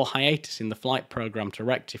a small hiatus in the flight program to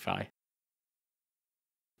rectify.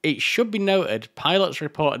 It should be noted, pilots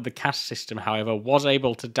reported the CAS system, however, was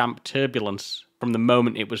able to damp turbulence from the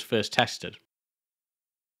moment it was first tested.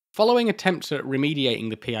 Following attempts at remediating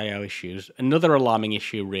the PIO issues, another alarming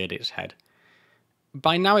issue reared its head.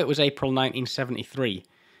 By now it was April 1973,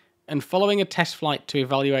 and following a test flight to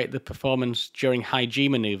evaluate the performance during high G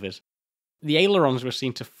manoeuvres, the ailerons were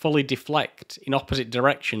seen to fully deflect in opposite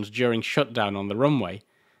directions during shutdown on the runway.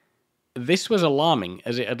 This was alarming,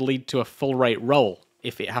 as it had led to a full-rate roll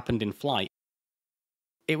if it happened in flight.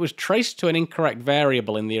 It was traced to an incorrect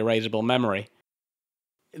variable in the erasable memory.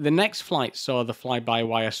 The next flight saw the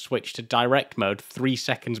fly-by-wire switch to direct mode 3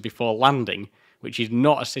 seconds before landing, which is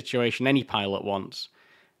not a situation any pilot wants.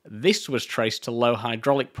 This was traced to low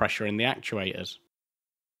hydraulic pressure in the actuators.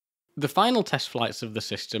 The final test flights of the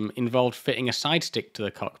system involved fitting a side stick to the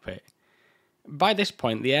cockpit. By this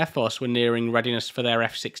point, the Air Force were nearing readiness for their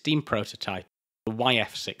F-16 prototype, the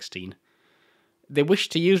YF-16. They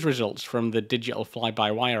wished to use results from the digital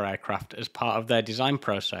fly-by-wire aircraft as part of their design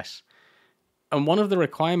process, and one of the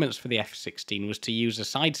requirements for the F-16 was to use a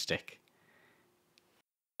side stick.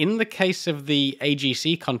 In the case of the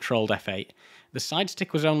AGC-controlled F-8, the side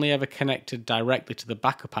stick was only ever connected directly to the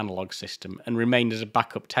backup analog system and remained as a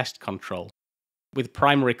backup test control, with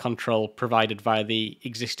primary control provided via the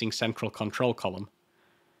existing central control column.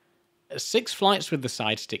 6 flights with the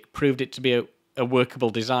side stick proved it to be a workable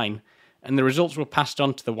design, and the results were passed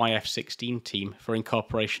on to the YF-16 team for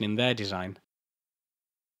incorporation in their design.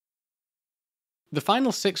 The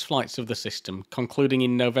final 6 flights of the system, concluding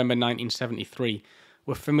in November 1973,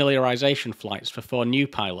 were familiarization flights for 4 new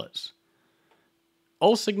pilots.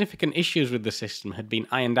 All significant issues with the system had been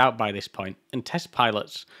ironed out by this point, and test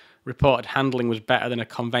pilots reported handling was better than a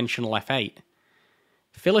conventional F-8.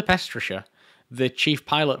 Philip Estrisher, the chief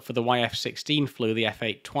pilot for the YF-16, flew the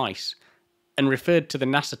F-8 twice, and referred to the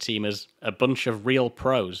NASA team as a bunch of real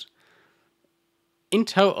pros. In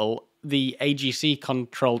total, the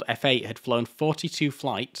AGC-controlled F-8 had flown 42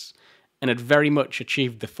 flights and had very much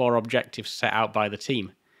achieved the 4 objectives set out by the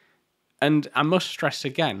team. And I must stress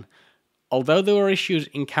again, although there were issues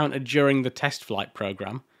encountered during the test flight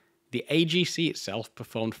program, the AGC itself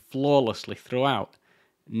performed flawlessly throughout,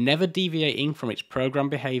 never deviating from its program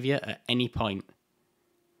behaviour at any point.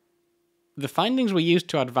 The findings were used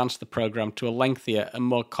to advance the program to a lengthier and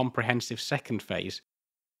more comprehensive second phase.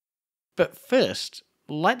 But first,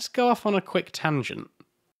 let's go off on a quick tangent.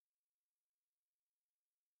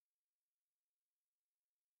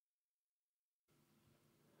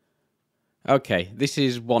 Okay, this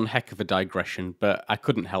is one heck of a digression, but I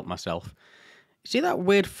couldn't help myself. See that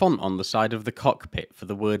weird font on the side of the cockpit for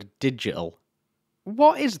the word digital?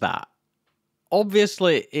 What is that?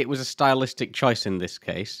 Obviously, it was a stylistic choice in this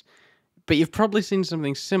case, but you've probably seen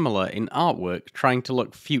something similar in artwork trying to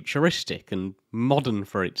look futuristic and modern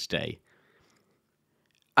for its day.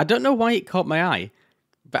 I don't know why it caught my eye,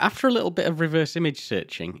 but after a little bit of reverse image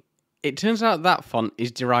searching, it turns out that font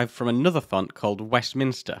is derived from another font called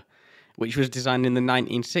Westminster, which was designed in the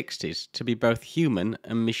 1960s to be both human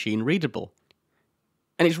and machine readable.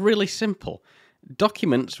 And it's really simple.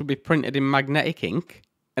 Documents would be printed in magnetic ink,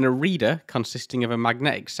 and a reader consisting of a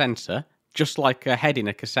magnetic sensor, just like a head in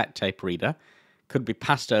a cassette tape reader, could be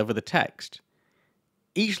passed over the text.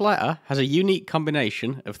 Each letter has a unique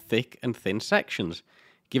combination of thick and thin sections,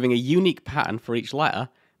 giving a unique pattern for each letter,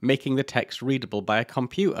 making the text readable by a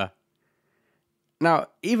computer. Now,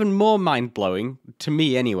 even more mind-blowing, to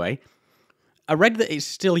me anyway, I read that it's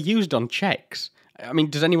still used on checks. I mean,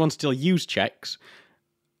 does anyone still use checks?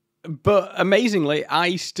 But amazingly,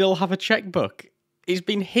 I still have a checkbook. It's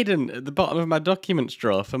been hidden at the bottom of my documents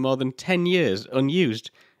drawer for more than 10 years,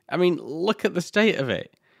 unused. I mean, look at the state of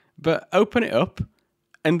it. But open it up,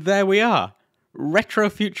 and there we are.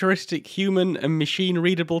 Retro-futuristic human and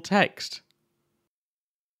machine-readable text.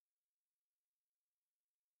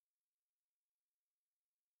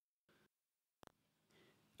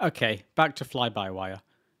 Okay, back to fly-by-wire.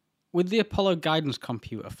 With the Apollo guidance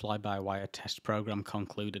computer fly-by-wire test program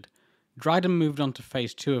concluded, Dryden moved on to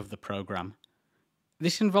phase 2 of the program.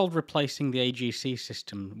 This involved replacing the AGC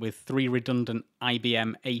system with 3 redundant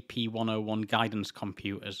IBM AP101 guidance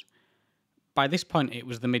computers. By this point it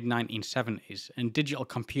was the mid-1970s, and digital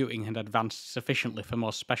computing had advanced sufficiently for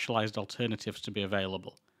more specialised alternatives to be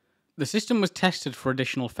available. The system was tested for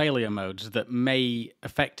additional failure modes that may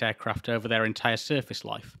affect aircraft over their entire surface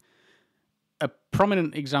life. A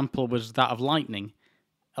prominent example was that of lightning.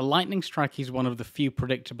 A lightning strike is one of the few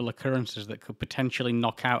predictable occurrences that could potentially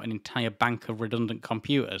knock out an entire bank of redundant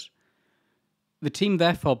computers. The team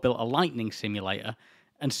therefore built a lightning simulator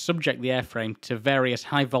and subject the airframe to various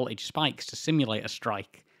high-voltage spikes to simulate a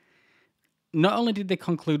strike. Not only did they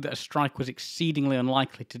conclude that a strike was exceedingly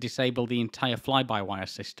unlikely to disable the entire fly-by-wire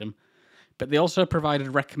system, but they also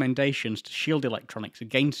provided recommendations to shield electronics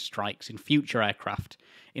against strikes in future aircraft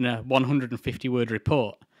in a 150-word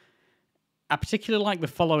report. I particularly like the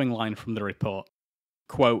following line from the report.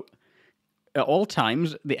 Quote, "At all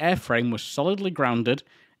times, the airframe was solidly grounded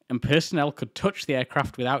and personnel could touch the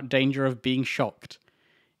aircraft without danger of being shocked,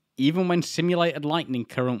 even when simulated lightning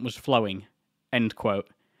current was flowing." End quote.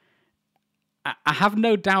 I have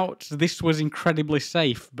no doubt this was incredibly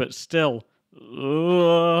safe, but still.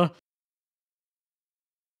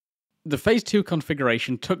 The Phase 2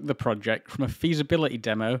 configuration took the project from a feasibility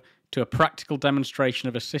demo to a practical demonstration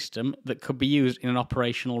of a system that could be used in an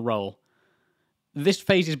operational role. This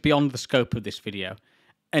phase is beyond the scope of this video,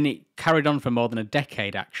 and it carried on for more than a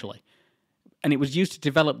decade actually, and it was used to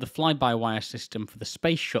develop the fly-by-wire system for the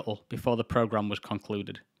space shuttle before the program was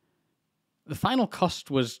concluded. The final cost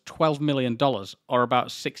was $12 million, or about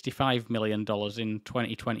 $65 million in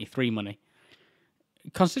 2023 money.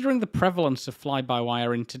 Considering the prevalence of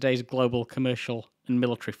fly-by-wire in today's global commercial and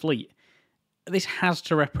military fleet, this has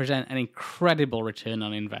to represent an incredible return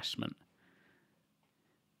on investment.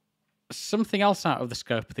 Something else out of the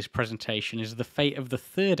scope of this presentation is the fate of the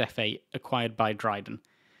third F-8 acquired by Dryden.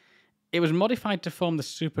 It was modified to form the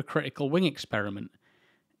supercritical wing experiment.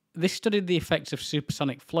 This studied the effects of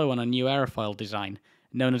supersonic flow on a new aerofoil design,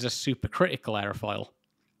 known as a supercritical aerofoil.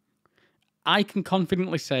 I can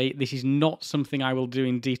confidently say this is not something I will do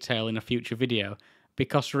in detail in a future video,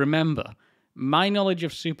 because remember, my knowledge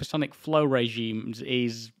of supersonic flow regimes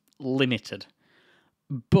is limited.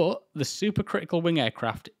 But the supercritical wing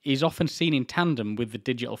aircraft is often seen in tandem with the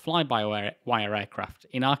digital fly-by-wire aircraft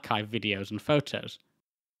in archive videos and photos.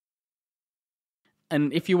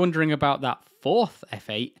 And if you're wondering about that fourth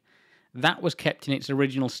F-8, that was kept in its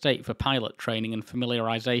original state for pilot training and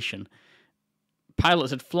familiarization.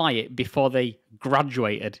 Pilots would fly it before they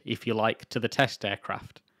graduated, if you like, to the test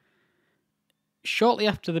aircraft. Shortly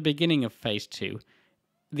after the beginning of Phase 2,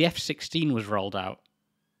 the F-16 was rolled out.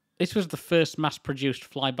 This was the first mass-produced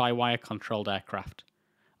fly-by-wire controlled aircraft.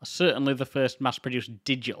 Certainly the first mass-produced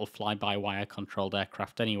digital fly-by-wire controlled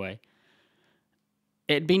aircraft anyway.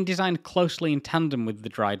 It had been designed closely in tandem with the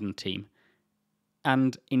Dryden team,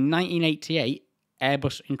 and in 1988,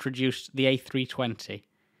 Airbus introduced the A320,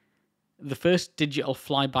 the first digital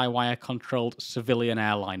fly-by-wire controlled civilian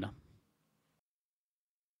airliner.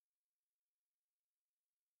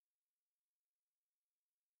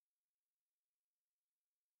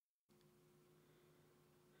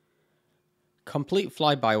 Complete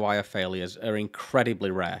fly-by-wire failures are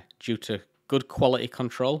incredibly rare due to good quality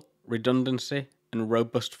control, redundancy, and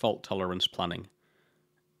robust fault tolerance planning.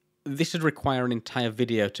 This would require an entire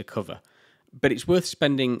video to cover, but it's worth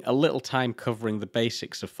spending a little time covering the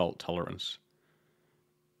basics of fault tolerance.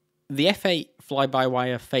 The F-8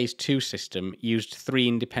 fly-by-wire Phase 2 system used 3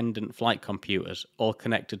 independent flight computers, all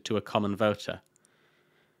connected to a common voter.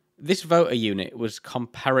 This voter unit was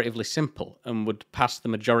comparatively simple and would pass the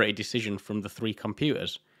majority decision from the 3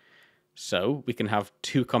 computers. So, we can have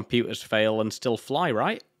 2 computers fail and still fly,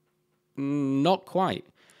 right? Not quite.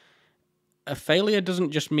 A failure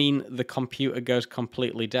doesn't just mean the computer goes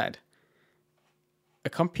completely dead. A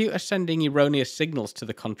computer sending erroneous signals to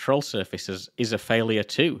the control surfaces is a failure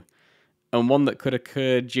too, and one that could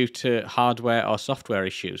occur due to hardware or software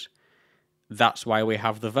issues. That's why we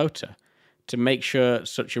have the voter, to make sure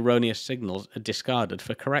such erroneous signals are discarded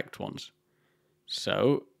for correct ones.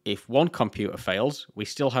 So, if one computer fails, we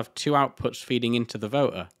still have 2 outputs feeding into the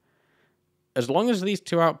voter. As long as these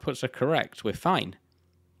 2 outputs are correct, we're fine.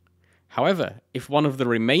 However, if one of the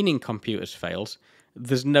remaining computers fails,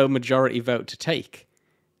 there's no majority vote to take.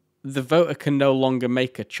 The voter can no longer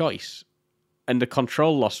make a choice, and a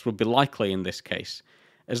control loss would be likely in this case,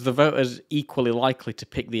 as the voter's equally likely to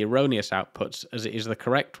pick the erroneous outputs as it is the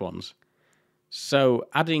correct ones. So,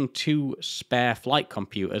 adding 2 spare flight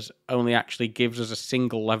computers only actually gives us a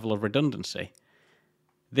single level of redundancy.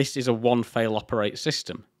 This is a one-fail-operate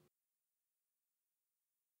system.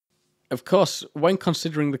 Of course, when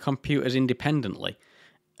considering the computers independently,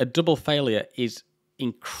 a double failure is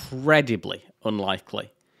incredibly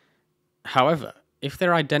unlikely. However, if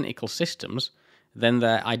they're identical systems, then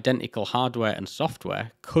their identical hardware and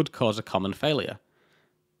software could cause a common failure.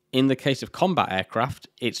 In the case of combat aircraft,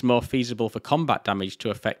 it's more feasible for combat damage to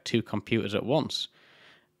affect 2 computers at once.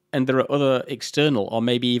 And there are other external or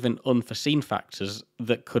maybe even unforeseen factors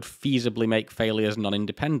that could feasibly make failures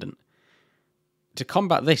non-independent. To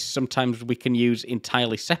combat this, sometimes we can use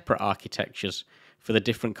entirely separate architectures for the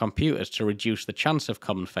different computers to reduce the chance of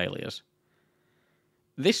common failures.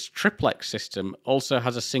 This triplex system also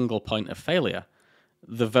has a single point of failure,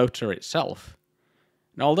 the voter itself.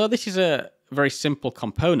 Now, although this is a very simple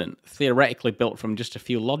component, theoretically built from just a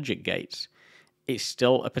few logic gates, it's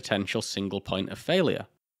still a potential single point of failure.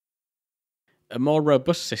 A more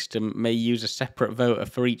robust system may use a separate voter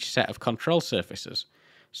for each set of control surfaces.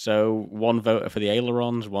 So, one voter for the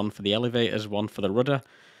ailerons, one for the elevators, one for the rudder.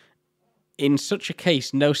 In such a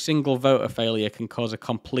case, no single voter failure can cause a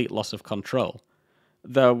complete loss of control,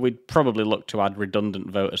 though we'd probably look to add redundant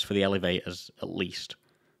voters for the elevators at least.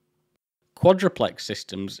 Quadruplex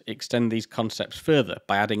systems extend these concepts further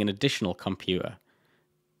by adding an additional computer.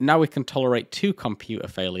 Now we can tolerate 2 computer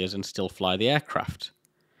failures and still fly the aircraft.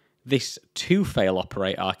 This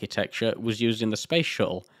 2-fail-operate architecture was used in the Space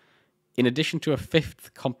Shuttle, in addition to a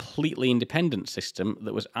 5th completely independent system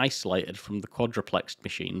that was isolated from the quadruplexed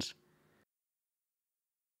machines.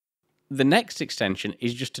 The next extension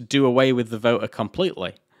is just to do away with the voter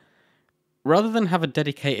completely. Rather than have a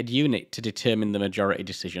dedicated unit to determine the majority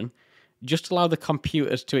decision, just allow the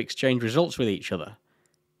computers to exchange results with each other.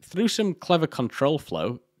 Through some clever control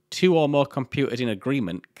flow, 2 or more computers in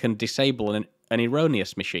agreement can disable an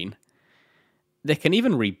erroneous machine. They can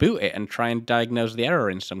even reboot it and try and diagnose the error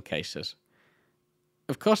in some cases.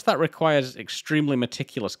 Of course, that requires extremely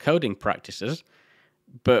meticulous coding practices,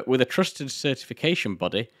 but with a trusted certification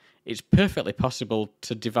body, it's perfectly possible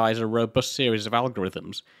to devise a robust series of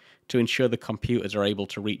algorithms to ensure the computers are able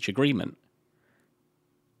to reach agreement.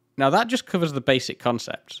 Now, that just covers the basic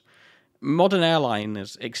concepts. Modern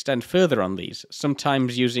airliners extend further on these,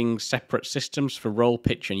 sometimes using separate systems for roll,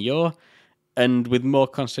 pitch, and yaw, and with more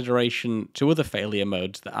consideration to other failure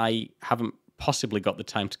modes that I haven't possibly got the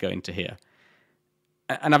time to go into here.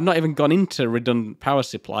 And I've not even gone into redundant power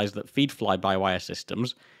supplies that feed fly-by-wire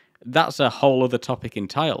systems. That's a whole other topic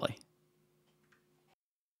entirely.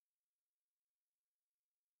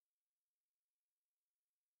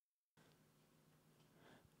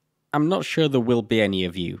 I'm not sure there will be any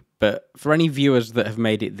of you, but for any viewers that have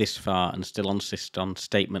made it this far and still insist on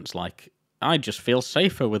statements like, I just feel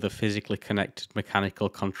safer with a physically connected mechanical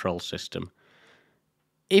control system,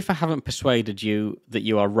 if I haven't persuaded you that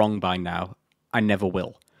you are wrong by now, I never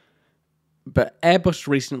will. But Airbus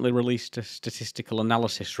recently released a statistical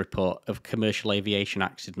analysis report of commercial aviation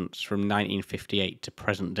accidents from 1958 to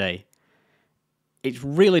present day. It's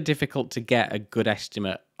really difficult to get a good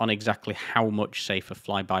estimate on exactly how much safer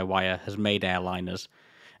fly-by-wire has made airliners,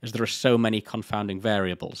 as there are so many confounding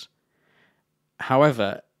variables.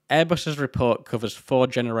 However, Airbus's report covers 4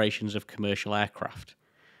 generations of commercial aircraft.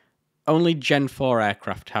 Only Gen 4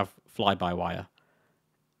 aircraft have fly-by-wire.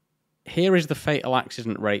 Here is the fatal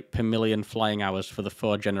accident rate per million flying hours for the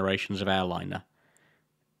 4 generations of airliner.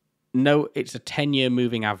 Note it's a 10-year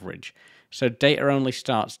moving average, so data only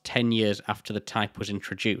starts 10 years after the type was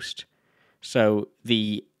introduced. So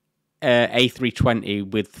the A320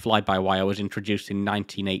 with fly-by-wire was introduced in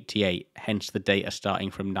 1988, hence the data starting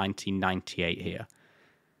from 1998 here.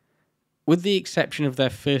 With the exception of their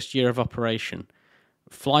first year of operation,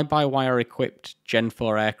 fly-by-wire equipped Gen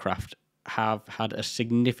 4 aircraft have had a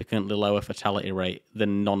significantly lower fatality rate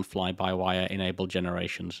than non-fly-by-wire enabled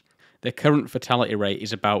generations. Their current fatality rate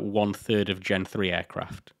is about 1/3 of Gen 3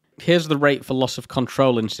 aircraft. Here's the rate for loss of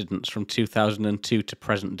control incidents from 2002 to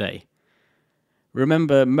present day.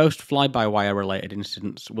 Remember, most fly-by-wire related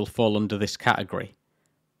incidents will fall under this category.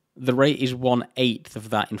 The rate is 1/8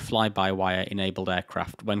 of that in fly-by-wire enabled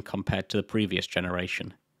aircraft when compared to the previous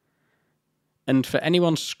generation. And for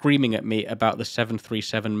anyone screaming at me about the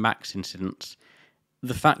 737 MAX incidents,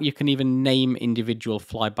 the fact you can even name individual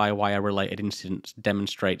fly-by-wire related incidents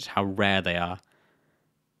demonstrates how rare they are.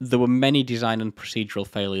 There were many design and procedural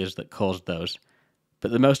failures that caused those,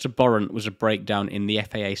 but the most abhorrent was a breakdown in the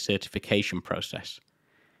FAA certification process.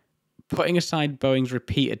 Putting aside Boeing's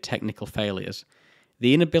repeated technical failures,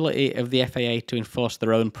 the inability of the FAA to enforce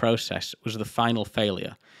their own process was the final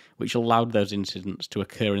failure, which allowed those incidents to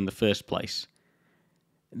occur in the first place.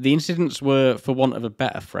 The incidents were, for want of a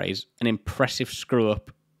better phrase, an impressive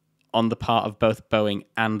screw-up on the part of both Boeing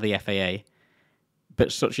and the FAA,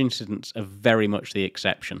 but such incidents are very much the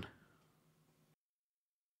exception.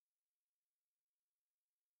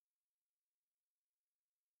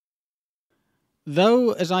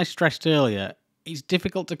 Though, as I stressed earlier, it's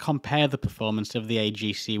difficult to compare the performance of the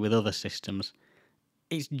AGC with other systems.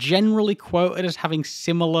 It's generally quoted as having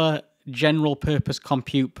similar general-purpose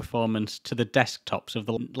compute performance to the desktops of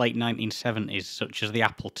the late 1970s, such as the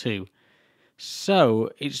Apple II. So,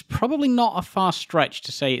 it's probably not a far stretch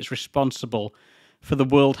to say it's responsible for the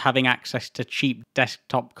world having access to cheap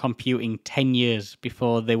desktop computing 10 years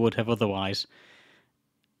before they would have otherwise.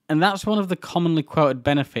 And that's one of the commonly quoted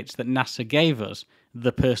benefits that NASA gave us,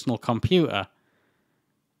 the personal computer.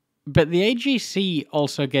 But the AGC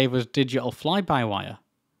also gave us digital fly-by-wire.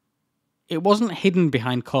 It wasn't hidden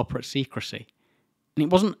behind corporate secrecy, and it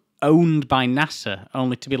wasn't owned by NASA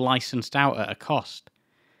only to be licensed out at a cost.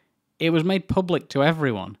 It was made public to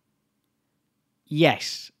everyone.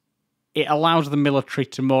 Yes, it allows the military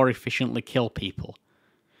to more efficiently kill people.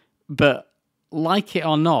 But, like it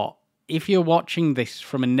or not, if you're watching this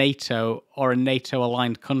from a NATO or a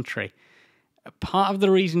NATO-aligned country, part of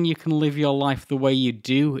the reason you can live your life the way you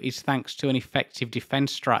do is thanks to an effective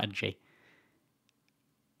defense strategy.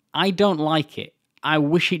 I don't like it. I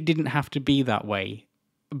wish it didn't have to be that way,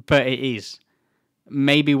 but it is.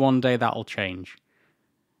 Maybe one day that'll change.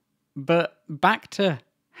 But back to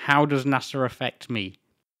how does NASA affect me?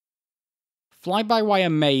 Fly-by-wire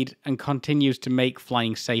made and continues to make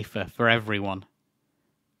flying safer for everyone.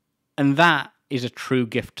 And that is a true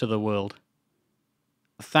gift to the world.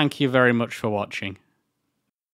 Thank you very much for watching.